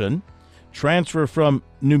Washington, transfer from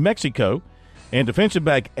New Mexico. And defensive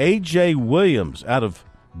back A.J. Williams out of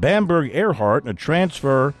Bamberg Earhart, a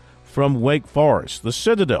transfer from Wake Forest. The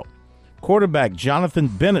Citadel. Quarterback Jonathan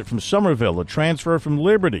Bennett from Somerville, a transfer from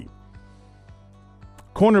Liberty.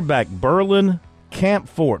 Cornerback Berlin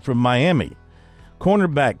Campfort from Miami.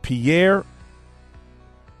 Cornerback Pierre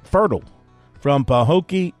Fertile from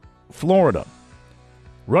Pahokee, Florida.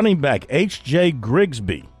 Running back H.J.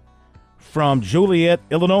 Grigsby from Joliet,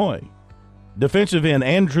 Illinois. Defensive end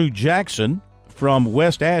Andrew Jackson from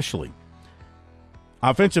West Ashley.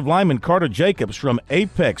 Offensive lineman Carter Jacobs from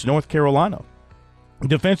Apex, North Carolina.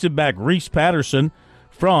 Defensive back Reese Patterson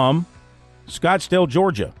from Scottsdale,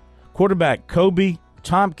 Georgia. Quarterback Kobe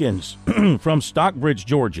Tompkins from Stockbridge,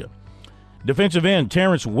 Georgia. Defensive end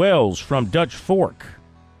Terrence Wells from Dutch Fork.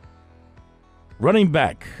 Running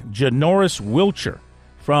back Janoris Wilcher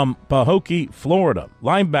from Pahokee, Florida.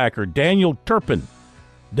 Linebacker Daniel Turpin,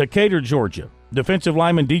 Decatur, Georgia. Defensive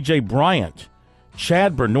lineman DJ Bryant,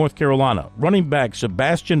 Chadburn, North Carolina. Running back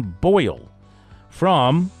Sebastian Boyle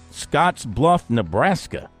from Scotts Bluff,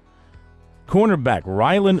 Nebraska. Cornerback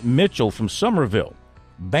Rylan Mitchell from Somerville.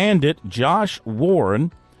 Bandit Josh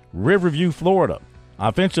Warren, Riverview, Florida.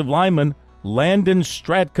 Offensive lineman Landon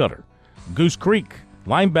Stradcutter, Goose Creek.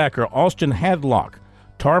 Linebacker Austin Hadlock,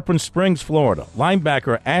 Tarpon Springs, Florida.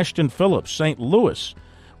 Linebacker Ashton Phillips, St. Louis.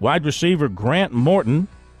 Wide receiver Grant Morton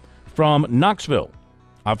from Knoxville.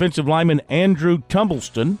 Offensive lineman Andrew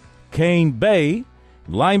Tumbleston, Cane Bay.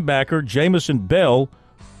 Linebacker Jamison Bell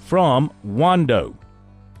from Wando.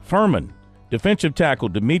 Furman. Defensive tackle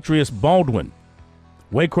Demetrius Baldwin,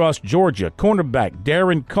 Waycross, Georgia. Cornerback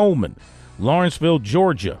Darren Coleman, Lawrenceville,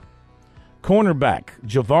 Georgia. Cornerback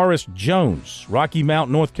Javaris Jones, Rocky Mount,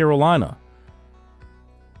 North Carolina.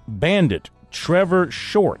 Bandit Trevor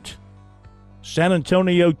Short, San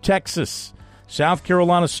Antonio, Texas. South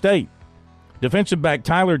Carolina State. Defensive back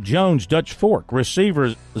Tyler Jones, Dutch Fork. Receiver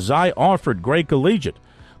Zy Offord, Gray Collegiate.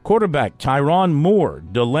 Quarterback Tyron Moore,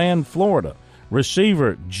 DeLand, Florida.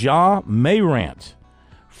 Receiver Ja Mayrant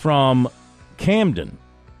from Camden.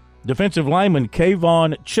 Defensive lineman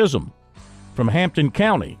Kayvon Chisholm from Hampton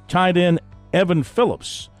County. Tight end Evan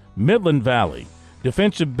Phillips, Midland Valley.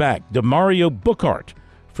 Defensive back DeMario Bookhart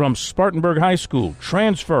from Spartanburg High School,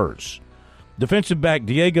 transfers. Defensive back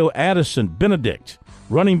Diego Addison Benedict.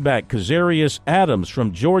 Running back Kazarius Adams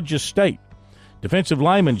from Georgia State. Defensive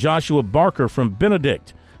lineman Joshua Barker from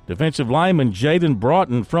Benedict. Defensive lineman Jaden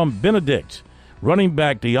Broughton from Benedict. Running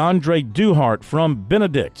back DeAndre Duhart from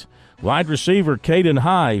Benedict. Wide receiver Caden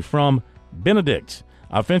High from Benedict.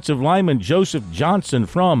 Offensive lineman Joseph Johnson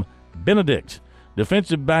from Benedict.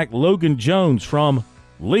 Defensive back Logan Jones from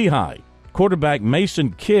Lehigh. Quarterback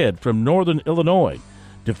Mason Kidd from Northern Illinois.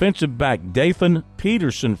 Defensive back Dathan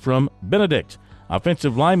Peterson from Benedict.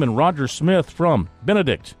 Offensive lineman Roger Smith from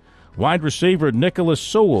Benedict. Wide receiver Nicholas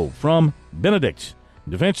Sewell from Benedict.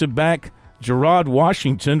 Defensive back Gerard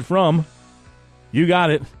Washington from, you got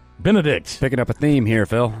it, Benedict. Picking up a theme here,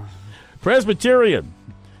 Phil. Presbyterian.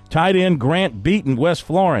 Tight end Grant Beaton, West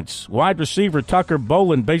Florence. Wide receiver Tucker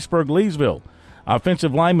Bolin, Batesburg, Leesville.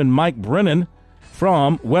 Offensive lineman Mike Brennan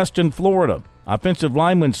from Weston, Florida. Offensive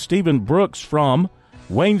lineman Stephen Brooks from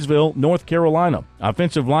Waynesville, North Carolina.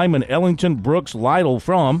 Offensive lineman Ellington Brooks Lytle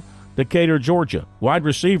from Decatur, Georgia. Wide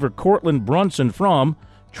receiver Cortland Brunson from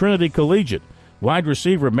Trinity Collegiate. Wide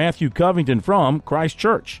receiver Matthew Covington from Christ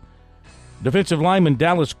Church. Defensive lineman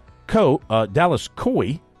Dallas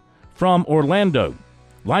Coy from Orlando.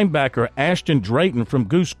 Linebacker Ashton Drayton from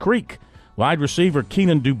Goose Creek. Wide receiver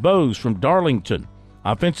Keenan Dubose from Darlington.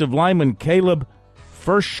 Offensive lineman Caleb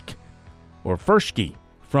Fershke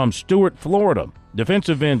from Stewart, Florida.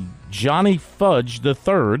 Defensive end Johnny Fudge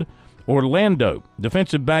III, Orlando.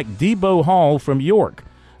 Defensive back Debo Hall from York.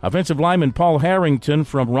 Offensive lineman Paul Harrington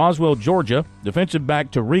from Roswell, Georgia. Defensive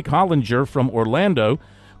back Tariq Hollinger from Orlando.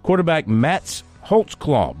 Quarterback Matt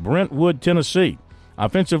Holtzclaw, Brentwood, Tennessee.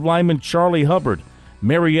 Offensive lineman Charlie Hubbard,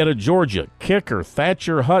 Marietta, Georgia. Kicker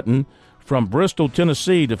Thatcher Hutton from Bristol,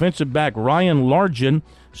 Tennessee. Defensive back Ryan Largent,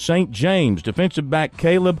 St. James. Defensive back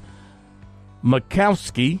Caleb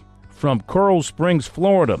Makowski from Coral Springs,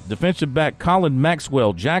 Florida. Defensive back Colin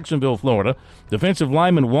Maxwell, Jacksonville, Florida. Defensive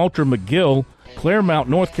lineman Walter McGill, Claremont,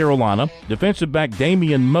 North Carolina. Defensive back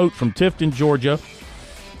Damian Moat from Tifton, Georgia.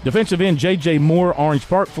 Defensive end J.J. Moore, Orange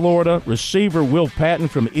Park, Florida. Receiver Will Patton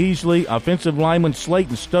from Easley. Offensive lineman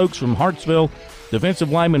Slayton Stokes from Hartsville. Defensive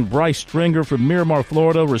lineman Bryce Stringer from Miramar,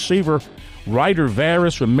 Florida. Receiver Ryder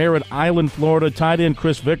Varus from Merritt Island, Florida. Tight end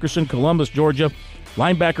Chris Vickerson, Columbus, Georgia.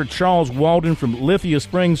 Linebacker Charles Walden from Lithia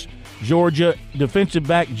Springs, Georgia. Defensive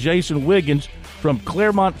back Jason Wiggins from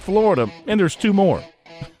Claremont, Florida. And there's two more.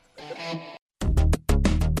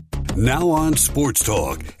 Now on Sports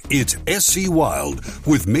Talk, it's SC Wild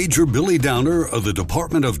with Major Billy Downer of the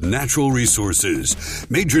Department of Natural Resources.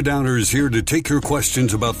 Major Downer is here to take your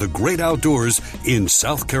questions about the great outdoors in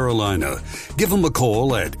South Carolina. Give him a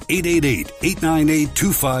call at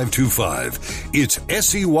 888-898-2525. It's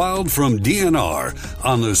SC Wild from DNR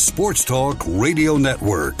on the Sports Talk Radio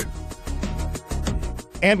Network.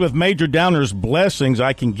 And with Major Downer's blessings,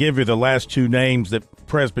 I can give you the last two names that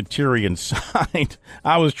Presbyterian signed.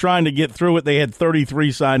 I was trying to get through it. They had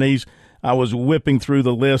 33 signees. I was whipping through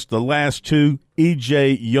the list. The last two,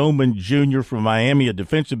 E.J. Yeoman Jr. from Miami, a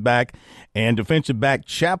defensive back, and defensive back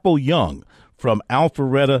Chapel Young from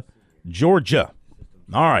Alpharetta, Georgia.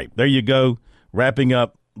 All right, there you go. Wrapping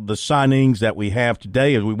up the signings that we have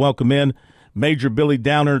today as we welcome in Major Billy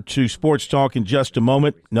Downer to Sports Talk in just a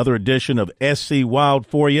moment. Another edition of SC Wild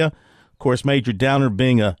for you. Of course, Major Downer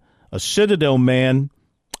being a Citadel man,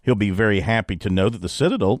 he'll be very happy to know that the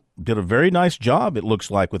Citadel did a very nice job, it looks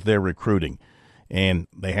like, with their recruiting. And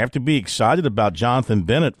they have to be excited about Jonathan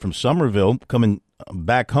Bennett from Somerville coming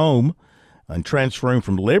back home and transferring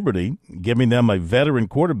from Liberty, giving them a veteran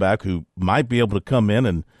quarterback who might be able to come in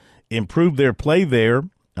and improve their play there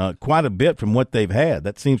quite a bit from what they've had.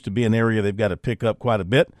 That seems to be an area they've got to pick up quite a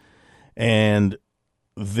bit. And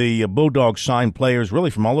the Bulldogs signed players really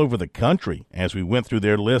from all over the country as we went through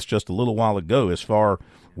their list just a little while ago. As far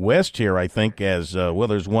west here, I think, as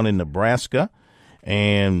there's one in Nebraska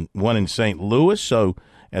and one in St. Louis. So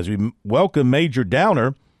as we welcome Major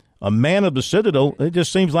Downer, a man of the Citadel, it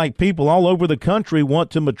just seems like people all over the country want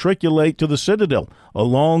to matriculate to the Citadel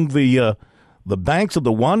along the banks of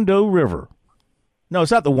the Wando River. No,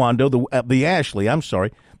 it's not the Wando, the Ashley. I'm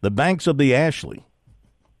sorry, the banks of the Ashley.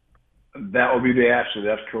 That would be the Ashley.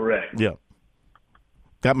 That's correct. Yeah.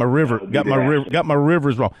 Got my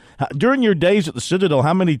rivers wrong. During your days at the Citadel,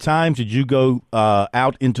 how many times did you go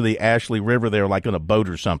out into the Ashley River there, like on a boat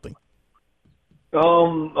or something?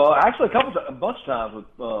 Actually, a bunch of times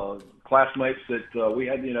with classmates that we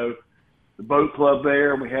had, the boat club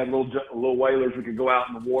there, and we had little whalers. We could go out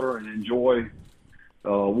in the water and enjoy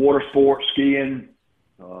water sports, skiing.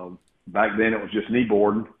 Back then, it was just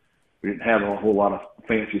kneeboarding. We didn't have a whole lot of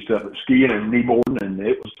fancy stuff, but skiing and kneeboarding, and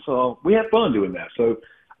it was we had fun doing that. So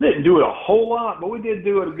I didn't do it a whole lot, but we did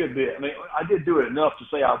do it a good bit. I mean, I did do it enough to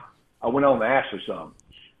say I went on to Ashley some.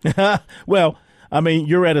 Well, I mean,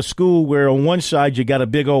 you're at a school where on one side you got a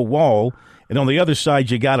big old wall, and on the other side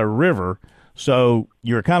you got a river, so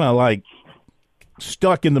you're kind of like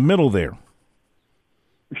stuck in the middle there.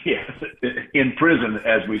 Yes, in prison,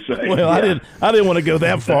 as we say. Well, yeah. I didn't want to go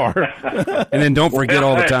that far. And then don't forget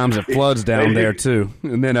all the times it floods down there too.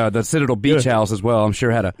 And then the Citadel Beach House as well. I'm sure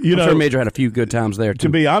Major had a few good times there too. To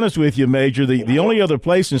be honest with you, Major, the only other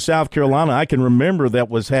place in South Carolina I can remember that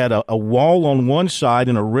had a wall on one side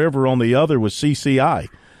and a river on the other was CCI.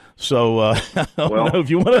 So I don't know if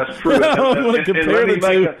you want to. That's true. I don't want to compare the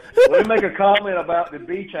two. Let me make a comment about the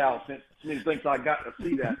beach house since many thinks I got to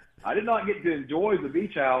see that. I did not get to enjoy the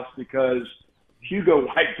beach house because Hugo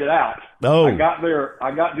wiped it out. Oh. I got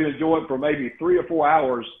to enjoy it for maybe 3 or 4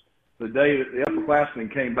 hours the day that the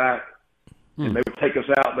upperclassmen came back, and they would take us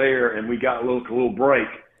out there, and we got a little break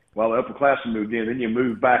while the upperclassmen moved in. Then you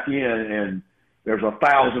move back in, and there's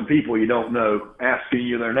 1,000 people you don't know asking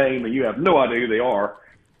you their name, and you have no idea who they are.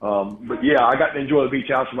 But yeah, I got to enjoy the beach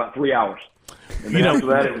house for about 3 hours. And then after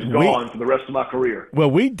that, it was gone for the rest of my career.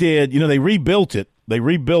 Well, we did. They rebuilt it. They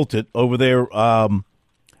rebuilt it over there out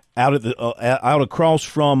across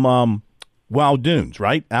from Wild Dunes,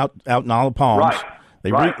 right? Out in Olive Palms.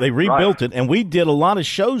 Right. They rebuilt it, and we did a lot of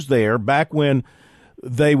shows there back when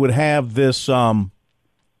they would have this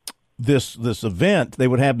this event. They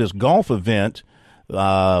would have this golf event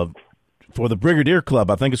for the Brigadier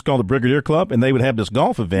Club. I think it's called the Brigadier Club, and they would have this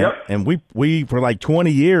golf event. Yep. And we for like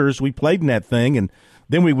 20 years, we played in that thing, and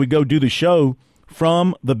then we would go do the show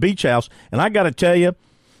from the beach house. And I got to tell you,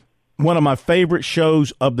 one of my favorite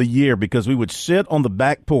shows of the year, because we would sit on the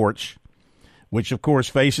back porch, which, of course,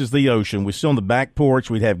 faces the ocean. We sit on the back porch.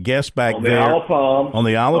 We'd have guests back on there. The Isle of Palms. On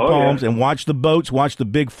the Isle of Palms, and watch the boats, watch the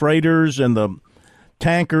big freighters and the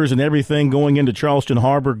tankers and everything going into Charleston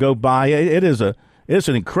Harbor go by. It's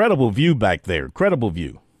an incredible view back there. Incredible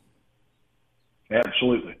view.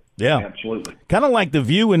 Absolutely. Yeah. Absolutely. Kind of like the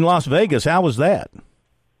view in Las Vegas. How was that?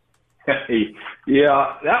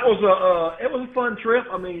 Yeah, that was it was a fun trip.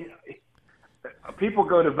 I mean, people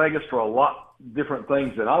go to Vegas for a lot different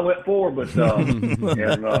things that I went for, but and,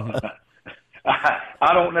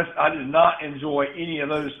 I did not enjoy any of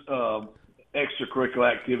those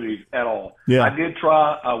extracurricular activities at all. Yeah. I did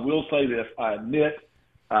try. I will say this. I admit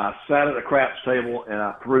I sat at a craps table and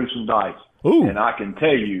I threw some dice. Ooh. And I can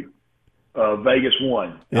tell you, Vegas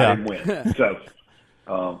won. Yeah. I didn't win. So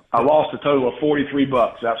I lost a total of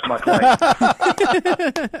 $43. That's my claim.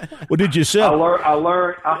 What did you sell? I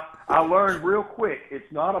learned real quick.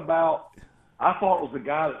 It's not about. I thought it was the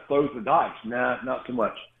guy that throws the dice. Nah, not so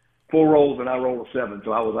much. 4 rolls and I rolled a 7,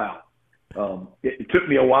 so I was out. It took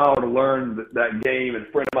me a while to learn that game, and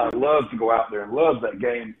a friend of mine loves to go out there and loves that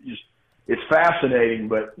game. It's fascinating,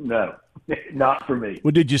 but no, not for me.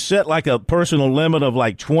 Well, did you set like a personal limit of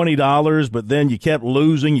like $20, but then you kept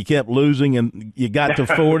losing, and you got to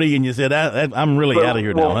 40, and you said, I'm really out of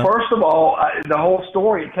here now. Well, first of all, the whole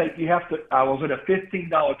story, I was at a $15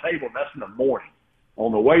 table, and that's in the morning.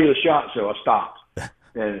 On the way to the SHOT Show, I stopped.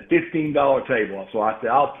 And a $15 table. So I said,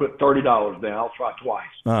 I'll put $30 down. I'll try twice.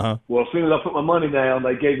 Uh-huh. Well, as soon as I put my money down,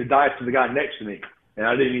 they gave the dice to the guy next to me. And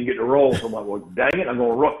I didn't even get to roll. So I'm like, well, dang it, I'm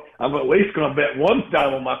at least going to bet one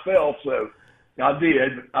time on myself. So I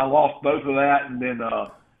did. I lost both of that. And then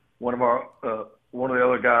one of the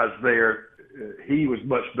other guys there, he was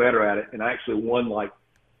much better at it. And I actually won like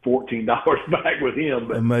 $14 back with him,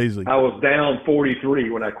 but amazing. I was down 43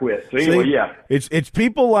 when I quit. So anyway, yeah, it's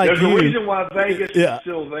people like there's you. a reason why Vegas is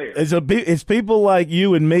still there. It's people like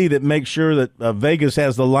you and me that make sure that Vegas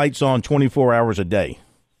has the lights on 24 hours a day.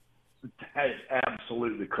 That is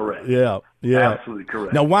absolutely correct. Yeah, absolutely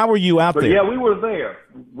correct. Now, why were you out there? Yeah, we were there.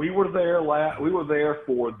 We were there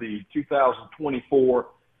for the 2024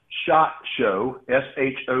 SHOT Show,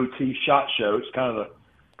 SHOT SHOT Show. It's kind of the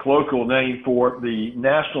colloquial name for it. The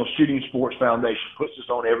National Shooting Sports Foundation puts this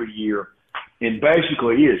on every year, and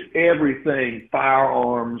basically it is everything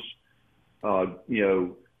firearms,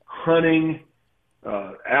 hunting,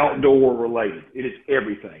 outdoor related. It is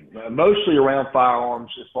everything, mostly around firearms.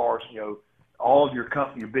 As far as all of your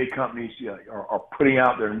big companies are putting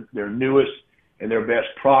out their newest and their best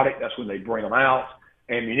product. That's when they bring them out.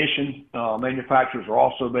 Ammunition manufacturers are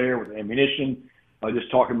also there with ammunition. Just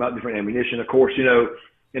talking about different ammunition, of course.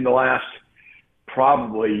 In the last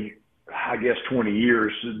probably, 20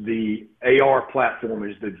 years, the AR platform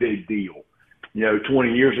is the big deal.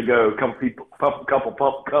 20 years ago, a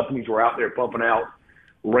couple companies were out there pumping out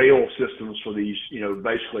rail systems for these,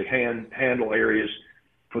 basically handle areas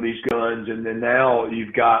for these guns. And then now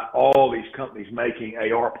you've got all these companies making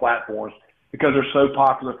AR platforms because they're so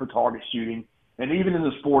popular for target shooting. And even in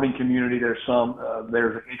the sporting community, there's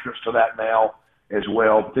an interest to that now as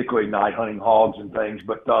well, particularly night hunting hogs and things.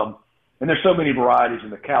 But and there's so many varieties in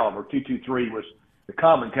the caliber. 223 was the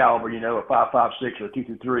common caliber, a 5.56 or a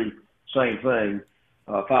 223, same thing.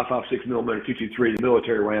 5.56 millimeter 223, the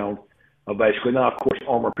military round, basically not, of course,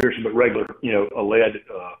 armor piercing, but regular, a lead,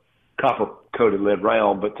 copper coated lead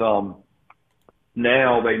round. But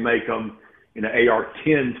now they make them in an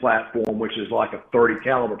AR-10 platform, which is like a 30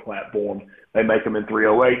 caliber platform. They make them in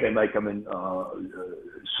 308. They make them in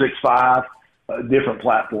 6.5. Different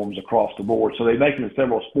platforms across the board. So they make them in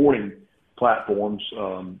several sporting platforms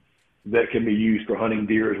that can be used for hunting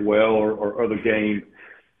deer as well or other game.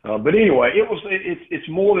 But anyway, it's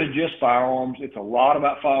more than just firearms. It's a lot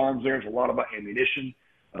about firearms there. It's a lot about ammunition.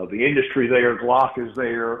 The industry there, Glock is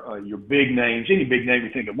there. Your big names, any big name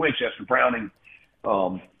you think of, Winchester, Browning,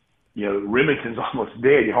 Remington's almost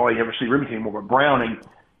dead. You hardly ever see Remington anymore, but Browning,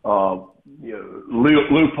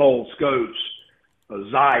 Leupold scopes,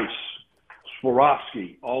 Zeiss,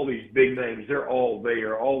 Swarovski, all these big names, they're all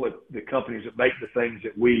there. All the companies that make the things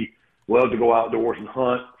that we love to go outdoors and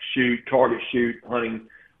hunt, shoot, target shoot, hunting,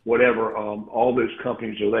 whatever, all those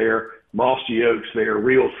companies are there. Mossy Oak's there,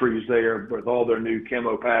 Realtree's there with all their new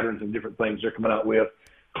camo patterns and different things they're coming out with.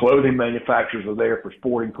 Clothing manufacturers are there for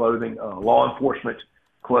sporting clothing, law enforcement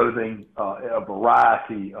clothing, a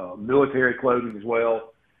variety, military clothing as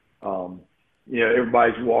well.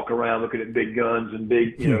 everybody's walking around looking at big guns and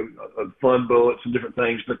big, fun bullets and different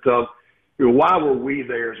things. But why were we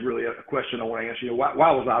there is really a question I want to answer.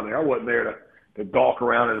 Why was I there? I wasn't there to gawk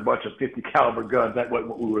around at a bunch of 50 caliber guns. That wasn't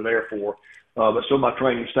what we were there for. But some of my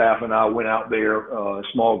training staff and I went out there, a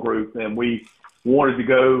small group, and we wanted to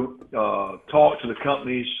go talk to the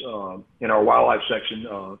companies in our wildlife section.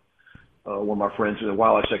 One of my friends in the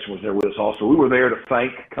wildlife section was there with us also. We were there to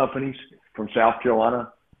thank companies from South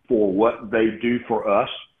Carolina for what they do for us.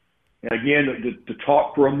 And again, to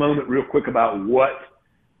talk for a moment real quick about what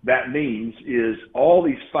that means is all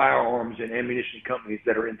these firearms and ammunition companies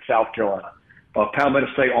that are in South Carolina, Palmetto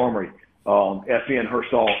State Armory, FN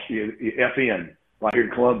Herstal, FN right here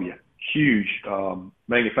in Columbia, huge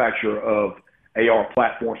manufacturer of AR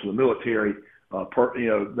platforms for the military.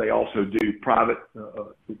 They also do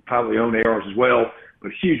privately owned ARs as well,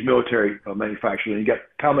 but huge military manufacturer. And you got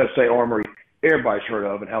Palmetto State Armory, everybody's heard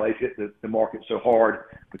of, and how they've hit the market so hard,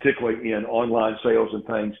 particularly in online sales and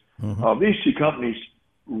things. These two companies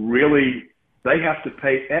really, they have to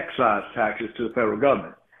pay excise taxes to the federal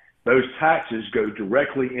government. Those taxes go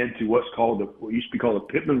directly into what used to be called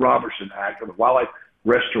the Pittman-Robertson Act, or the Wildlife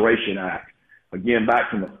Restoration Act. Again,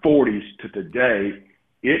 back from the 40s to today,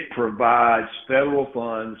 it provides federal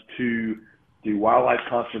funds to do wildlife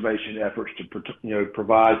conservation efforts, to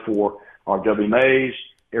provide for our WMAs,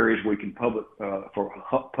 areas where we can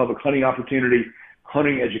for public hunting opportunity,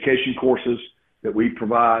 hunting education courses that we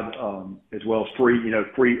provide, as well as free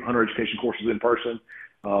hunter education courses in person.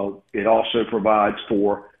 It also provides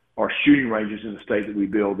for our shooting ranges in the state that we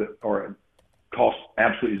build that cost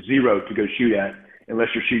absolutely zero to go shoot at, unless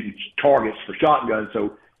you're shooting targets for shotguns.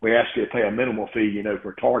 So we ask you to pay a minimal fee,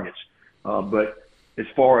 for targets. But as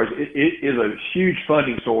far as it is a huge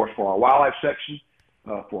funding source for our wildlife section,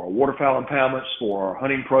 for our waterfowl impoundments, for our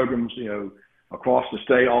hunting programs, across the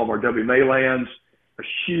state, all of our WMA lands, a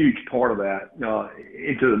huge part of that,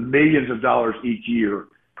 into the millions of dollars each year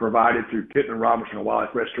provided through Pittman-Robertson and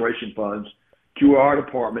Wildlife Restoration Funds to our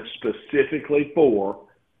department specifically for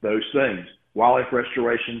those things: wildlife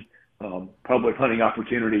restoration, public hunting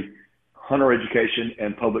opportunity, hunter education,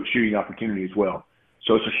 and public shooting opportunity as well.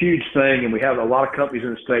 So it's a huge thing, and we have a lot of companies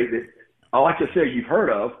in the state that I like to say you've heard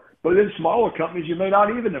of, but then smaller companies you may not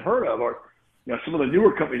even have heard of, or some of the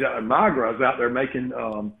newer companies out in Migra's out there making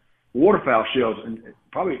waterfowl shells, and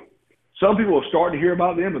probably some people are starting to hear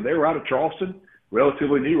about them, but they were out of Charleston,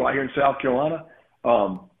 relatively new, right here in South Carolina.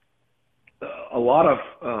 A lot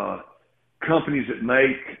of companies that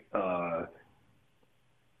make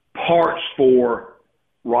parts for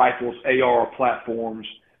rifles, AR platforms.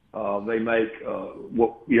 They make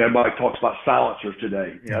what everybody talks about, silencers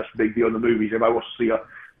today. That's a big deal in the movies. Everybody wants to see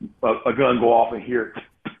a gun go off and hear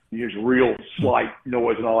real slight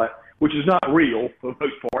noise and all that, which is not real for the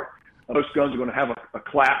most part. Most guns are going to have a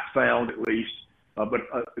clap sound at least, but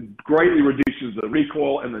greatly reduces the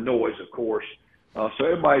recoil and the noise, of course. So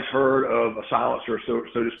everybody's heard of a silencer, so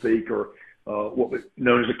to speak, or what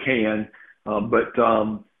known as a can. But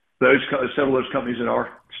several of those companies in our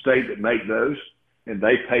state that make those, and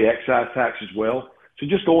they pay excise tax as well. So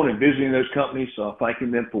just going and visiting those companies,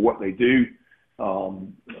 thanking them for what they do.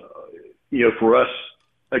 For us,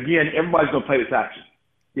 again, everybody's going to pay the taxes.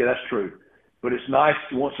 Yeah, that's true. But it's nice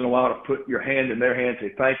once in a while to put your hand in their hand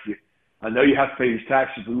and say, thank you. I know you have to pay these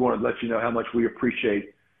taxes, but we want to let you know how much we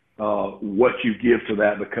appreciate what you give to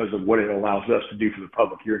that because of what it allows us to do for the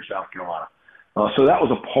public here in South Carolina. So that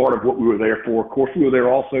was a part of what we were there for. Of course, we were there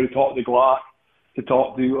also to talk to Glock, to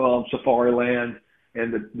talk to Safari Land,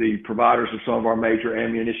 and the providers of some of our major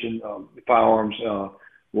ammunition, firearms,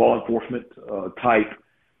 law enforcement type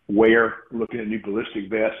wear, looking at new ballistic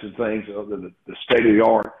vests and things, the state of the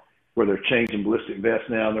art, where they're changing ballistic vests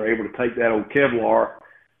now, and they're able to take that old Kevlar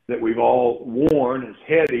that we've all worn, it's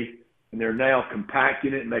heavy, and they're now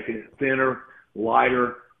compacting it, making it thinner,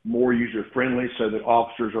 lighter, more user-friendly, so that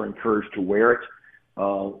officers are encouraged to wear it,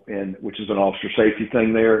 and which is an officer safety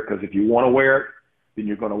thing there, because if you want to wear it, then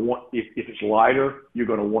you're going to want, if it's lighter, you're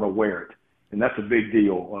going to want to wear it. And that's a big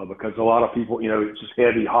deal because a lot of people, it's just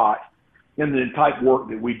heavy, hot. And the type work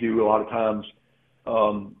that we do a lot of times,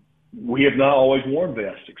 we have not always worn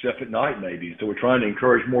vests, except at night maybe. So we're trying to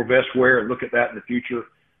encourage more vest wear and look at that in the future,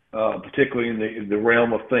 particularly in the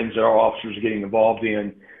realm of things that our officers are getting involved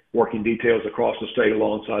in, working details across the state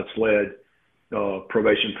alongside SLED,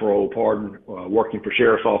 probation, parole, pardon, working for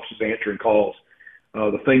sheriff's offices, answering calls.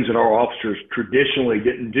 The things that our officers traditionally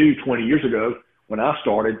didn't do 20 years ago when I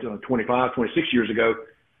started, 25, 26 years ago,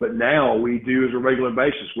 but now we do as a regular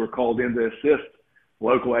basis. We're called in to assist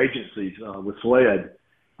local agencies with SLED,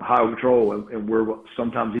 Highway Patrol, and we're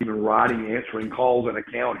sometimes even riding, answering calls in a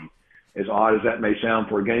county. as odd as that may sound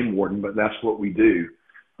for a game warden, but that's what we do.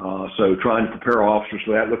 So trying to prepare officers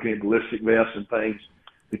for that, looking at ballistic vests and things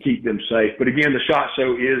to keep them safe. But again, the SHOT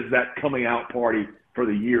Show is that coming out party for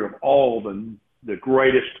the year of all the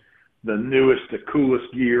greatest, the newest, the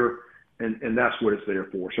coolest gear, and that's what it's there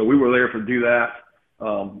for. So we were there to do that.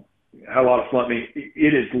 Had a lot of fun. I mean,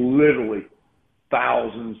 it is literally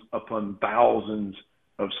thousands upon thousands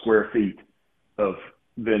of square feet of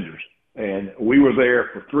vendors. And we were there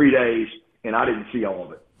for 3 days, and I didn't see all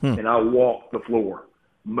of it. And I walked the floor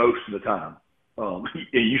most of the time. And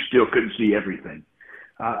you still couldn't see everything.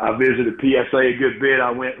 I visited PSA a good bit.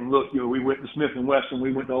 I went and looked. We went to Smith & Wesson.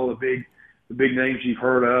 We went to all the big names you've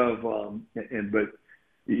heard of. But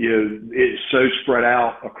it's so spread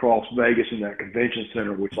out across Vegas in that convention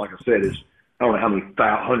center, which, like I said, is I don't know how many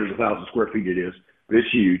hundreds of thousands of square feet it is, but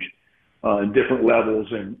it's huge. And different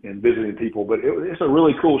levels and visiting people. But it's a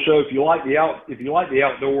really cool show. If you like the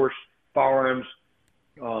outdoors, firearms,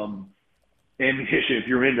 ammunition, if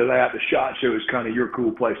you're into that, the SHOT Show is kind of your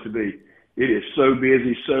cool place to be. It is so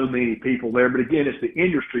busy, so many people there. But again, it's the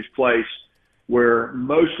industry's place where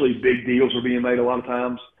mostly big deals are being made a lot of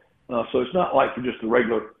times. So it's not like for just the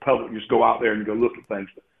regular public just go out there and go look at things.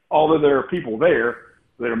 Although there are people there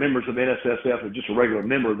that are members of NSSF or just a regular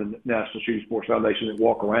member of the National Shooting Sports Foundation that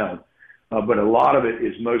walk around. But a lot of it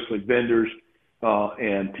is mostly vendors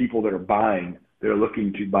and people that are buying. They're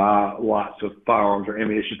looking to buy lots of firearms or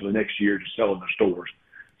ammunition for the next year to sell in their stores.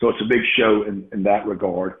 So it's a big show in that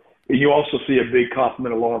regard. And you also see a big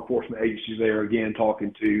complement of law enforcement agencies there, again,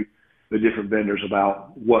 talking to the different vendors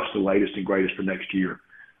about what's the latest and greatest for next year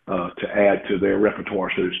to add to their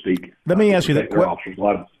repertoire, so to speak. Let me ask you that. A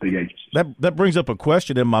lot of big agencies. That brings up a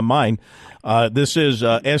question in my mind. This is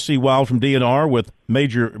SC Wild from DNR with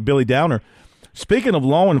Major Billy Downer. Speaking of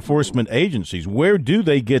law enforcement agencies, where do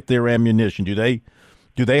they get their ammunition? Do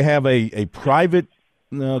they have a private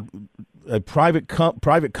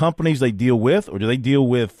private companies they deal with, or do they deal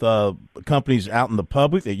with companies out in the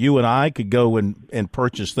public that you and I could go and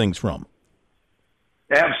purchase things from?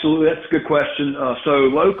 Absolutely, that's a good question. So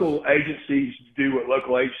local agencies do what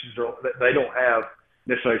local agencies are. They don't have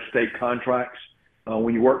necessarily state contracts.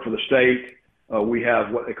 When you work for the state, we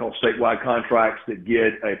have what they call statewide contracts that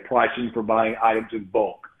get a pricing for buying items in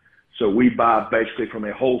bulk. So we buy basically from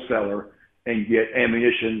a wholesaler and get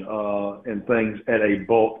ammunition and things at a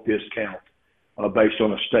bulk discount based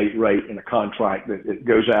on a state rate and a contract that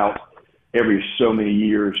goes out every so many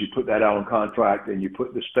years. You put that out on contract and you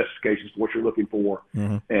put the specifications for what you're looking for,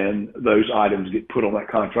 and those items get put on that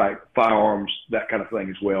contract, firearms, that kind of thing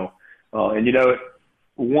as well. And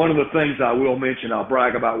one of the things I will mention, I'll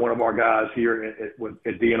brag about one of our guys here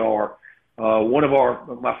at DNR. One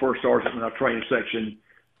of my first sergeant in our training section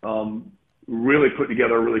really put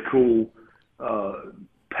together a really cool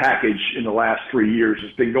package in the last 3 years.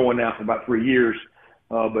 It's been going now for about 3 years,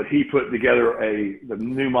 but he put together the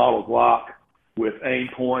new model Glock with aim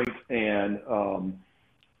point and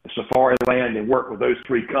Safari Land, and worked with those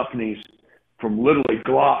three companies from literally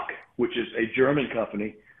Glock, which is a German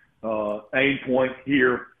company, aim point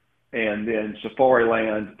here, and then Safari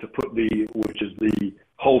Land to put which is the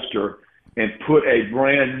holster, and put a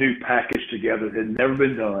brand new package together that had never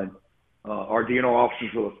been done. Our DNR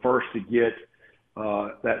officers were the first to get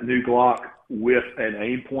that new Glock with an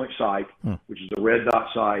aim point sight, which is a red dot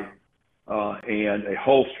sight, and a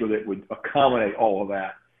holster that would accommodate all of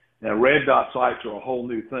that. Now, red dot sights are a whole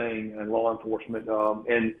new thing in law enforcement,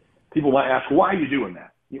 and people might ask, why are you doing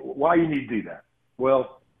that? Why do you need to do that?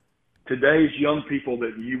 Well, today's young people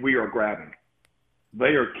that we are grabbing,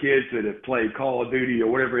 they are kids that have played Call of Duty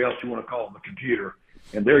or whatever else you want to call it, the computer,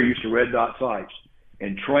 and they're used to red dot sights.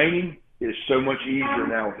 And training is so much easier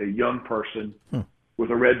now with a young person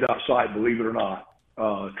with a red dot sight, believe it or not.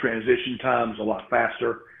 Transition time's a lot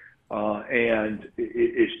faster, and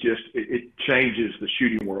it changes the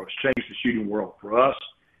shooting world. It's changed the shooting world for us.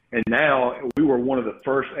 And now we were one of the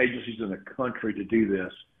first agencies in the country to do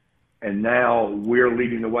this, and now we're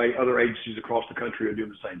leading the way. Other agencies across the country are doing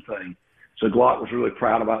the same thing. So Glock was really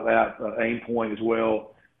proud about that. Aim Point as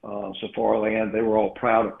well. Safari Land, they were all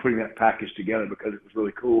proud of putting that package together because it was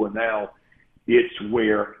really cool. And now it's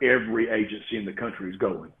where every agency in the country is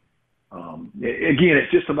going. Again,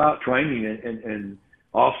 it's just about training and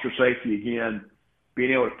officer safety. Again,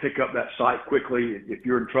 being able to pick up that sight quickly. If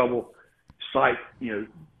you're in trouble,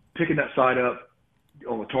 picking that sight up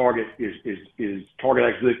on the target is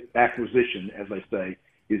target acquisition, as they say,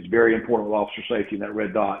 is very important with officer safety. And that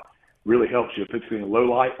red dot really helps you, particularly in low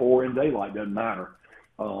light or in daylight, doesn't matter.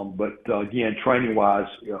 But again, training-wise,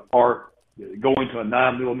 going to a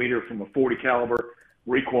 9mm from a .40 caliber,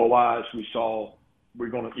 recoil-wise, we saw you're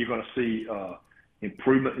going to see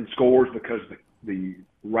improvement in scores because the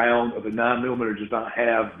round of the 9mm does not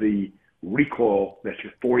have the recoil that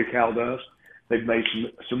your 40 cal does. They've made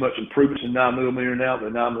so much improvements in 9mm now. The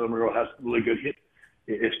 9mm has really good hit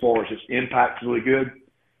as far as its impact is really good.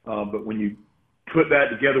 But when you put that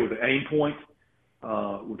together with the aim point,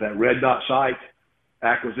 with that red dot sight,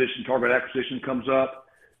 target acquisition comes up,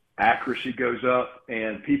 accuracy goes up,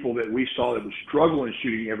 and people that we saw that would struggle in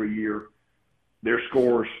shooting every year, their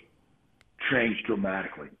scores changed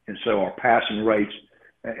dramatically. And so our passing rates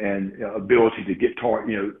and ability to get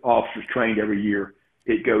officers trained every year,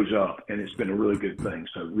 it goes up, and it's been a really good thing.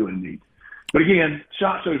 So really neat. But again,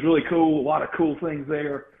 SHOT Show is really cool. A lot of cool things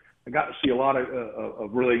there. I got to see a lot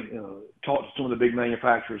of really talk to some of the big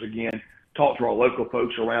manufacturers again, talk to our local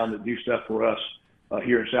folks around that do stuff for us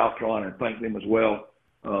here in South Carolina, and thank them as well.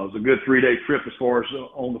 It was a good 3-day trip as far as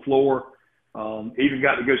on the floor. Even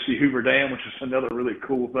got to go see Hoover Dam, which is another really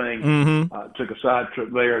cool thing. Mm-hmm. Took a side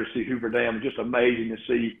trip there to see Hoover Dam. Just amazing to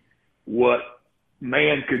see what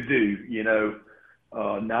man could do,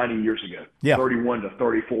 90 years ago. Yeah. 31 to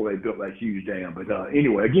 34, they built that huge dam. But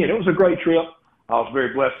anyway, again, it was a great trip. I was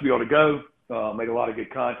very blessed to be able to go. Made a lot of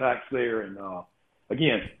good contacts there. And,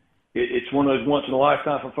 again, it's one of those once in a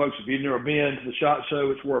lifetime for folks. If you've never been to the SHOT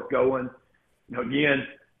Show, it's worth going. Again,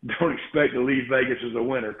 don't expect to leave Vegas as a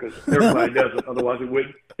winner because everybody does it. Otherwise,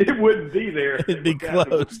 it wouldn't be there. It'd be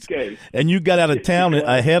closed. And you got out of town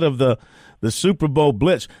ahead of the Super Bowl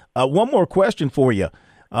blitz. One more question for you.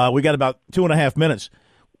 We got about 2.5 minutes.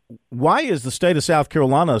 Why is the state of South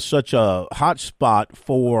Carolina such a hot spot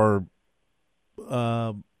for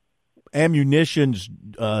ammunition's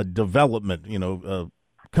development?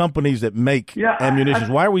 Companies that make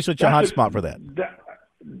ammunition. Why are we such a hot spot for that?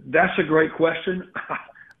 That's a great question.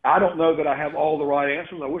 I don't know that I have all the right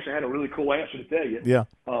answers. I wish I had a really cool answer to tell you. Yeah.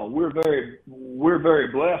 We're very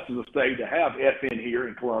blessed as a state to have FN here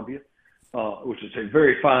in Columbia, which is a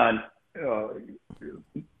very fine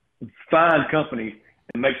company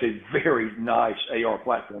and makes a very nice AR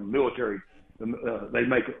platform. Military, they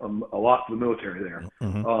make a lot for the military there.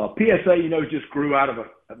 Mm-hmm. PSA, just grew out of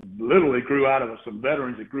some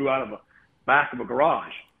veterans that grew out of a back of a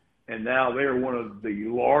garage. And now they're one of the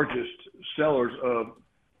largest sellers of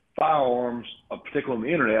firearms, particularly on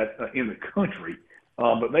the internet, in the country.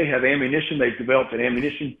 But they have ammunition. They've developed an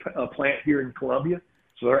ammunition plant here in Columbia.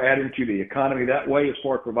 So they're adding to the economy that way as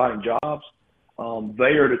far as providing jobs.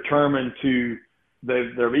 They are determined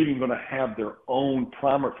they're even going to have their own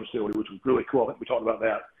primer facility, which was really cool. I think we talked about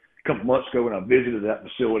that a couple months ago when I visited that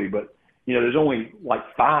facility. But, there's only like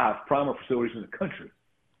 5 primer facilities in the country.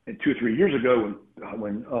 And 2 or 3 years ago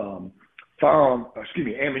when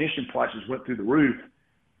ammunition prices went through the roof,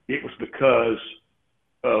 it was because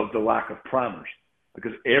of the lack of primers.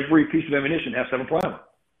 Because every piece of ammunition has to have a primer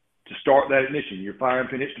to start that ignition. Your firing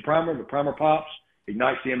pin hits the primer pops,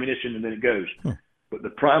 ignites the ammunition, and then it goes. But the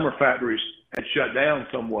primer factories had shut down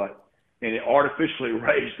somewhat, and it artificially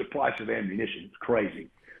raised the price of ammunition. It's crazy.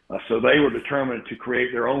 So they were determined to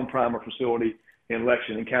create their own primer facility in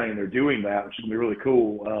Lexington County, and they're doing that, which is going to be really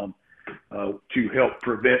cool to help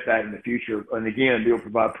prevent that in the future. And again, they'll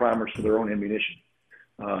provide primers for their own ammunition.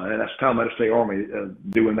 And that's Palmetto State Army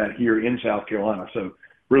doing that here in South Carolina. So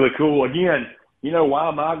really cool. Again,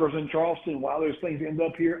 why Migra's in Charleston, why those things end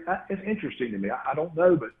up here, it's interesting to me. I don't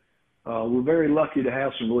know, but we're very lucky to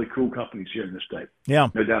have some really cool companies here in this state. Yeah.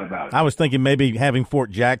 No doubt about it. I was thinking maybe having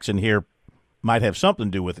Fort Jackson here might have something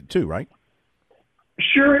to do with it too, right?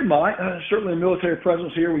 Sure, it might. Certainly a military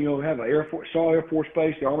presence here. We have an Air Force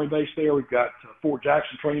Base, the Army base there. We've got Fort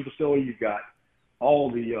Jackson training facility. You've got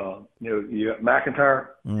all the, you got McIntyre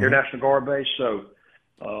Air National Guard base. So,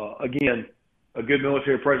 again, a good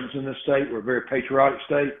military presence in this state. We're a very patriotic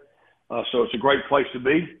state. So it's a great place to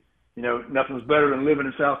be. Nothing's better than living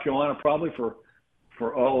in South Carolina, probably for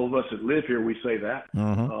all of us that live here. We say that.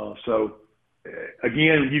 So,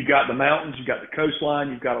 again, you've got the mountains, you've got the coastline,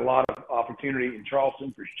 you've got a lot of opportunity in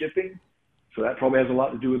Charleston for shipping. So that probably has a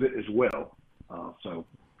lot to do with it as well. So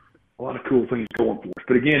a lot of cool things going for us.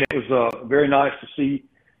 But again, it was very nice to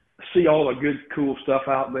see all the good, cool stuff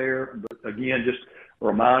out there. But again, just a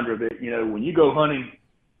reminder that, when you go hunting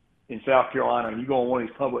in South Carolina and you go on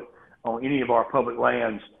any of our public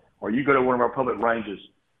lands, or you go to one of our public ranges,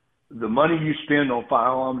 the money you spend on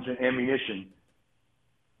firearms and ammunition,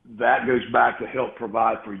 that goes back to help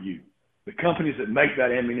provide for you. The companies that make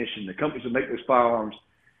that ammunition, the companies that make those firearms,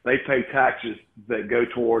 they pay taxes that go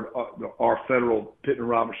toward our federal Pittman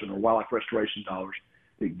Robertson or wildlife restoration dollars.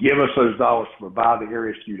 They give us those dollars to provide the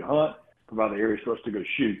areas for you to hunt, provide the areas for us to go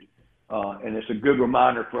shoot. And it's a good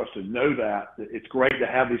reminder for us to know that it's great to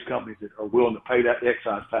have these companies that are willing to pay that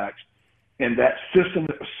excise tax. And that system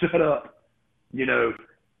that was set up,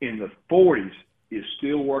 in the 40s is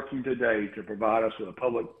still working today to provide us with a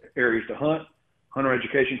public areas to hunt, hunter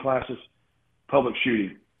education classes, public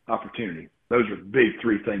shooting opportunity. Those are big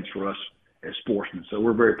three things for us as sportsmen. So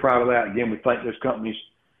we're very proud of that. Again, we thank those companies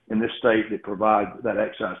in this state that provide that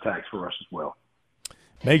excise tax for us as well.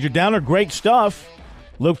 Major Downer, great stuff.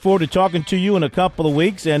 Look forward to talking to you in a couple of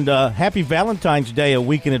weeks, and happy Valentine's Day a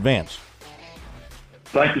week in advance.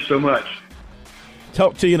 Thank you so much.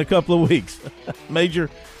 Talk to you in a couple of weeks. Major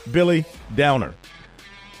Billy Downer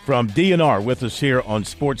from DNR with us here on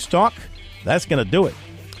Sports Talk. That's going to do it.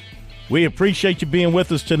 We appreciate you being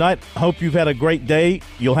with us tonight. Hope you've had a great day.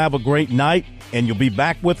 You'll have a great night, and you'll be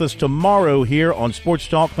back with us tomorrow here on Sports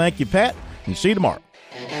Talk. Thank you, Pat, and see you tomorrow.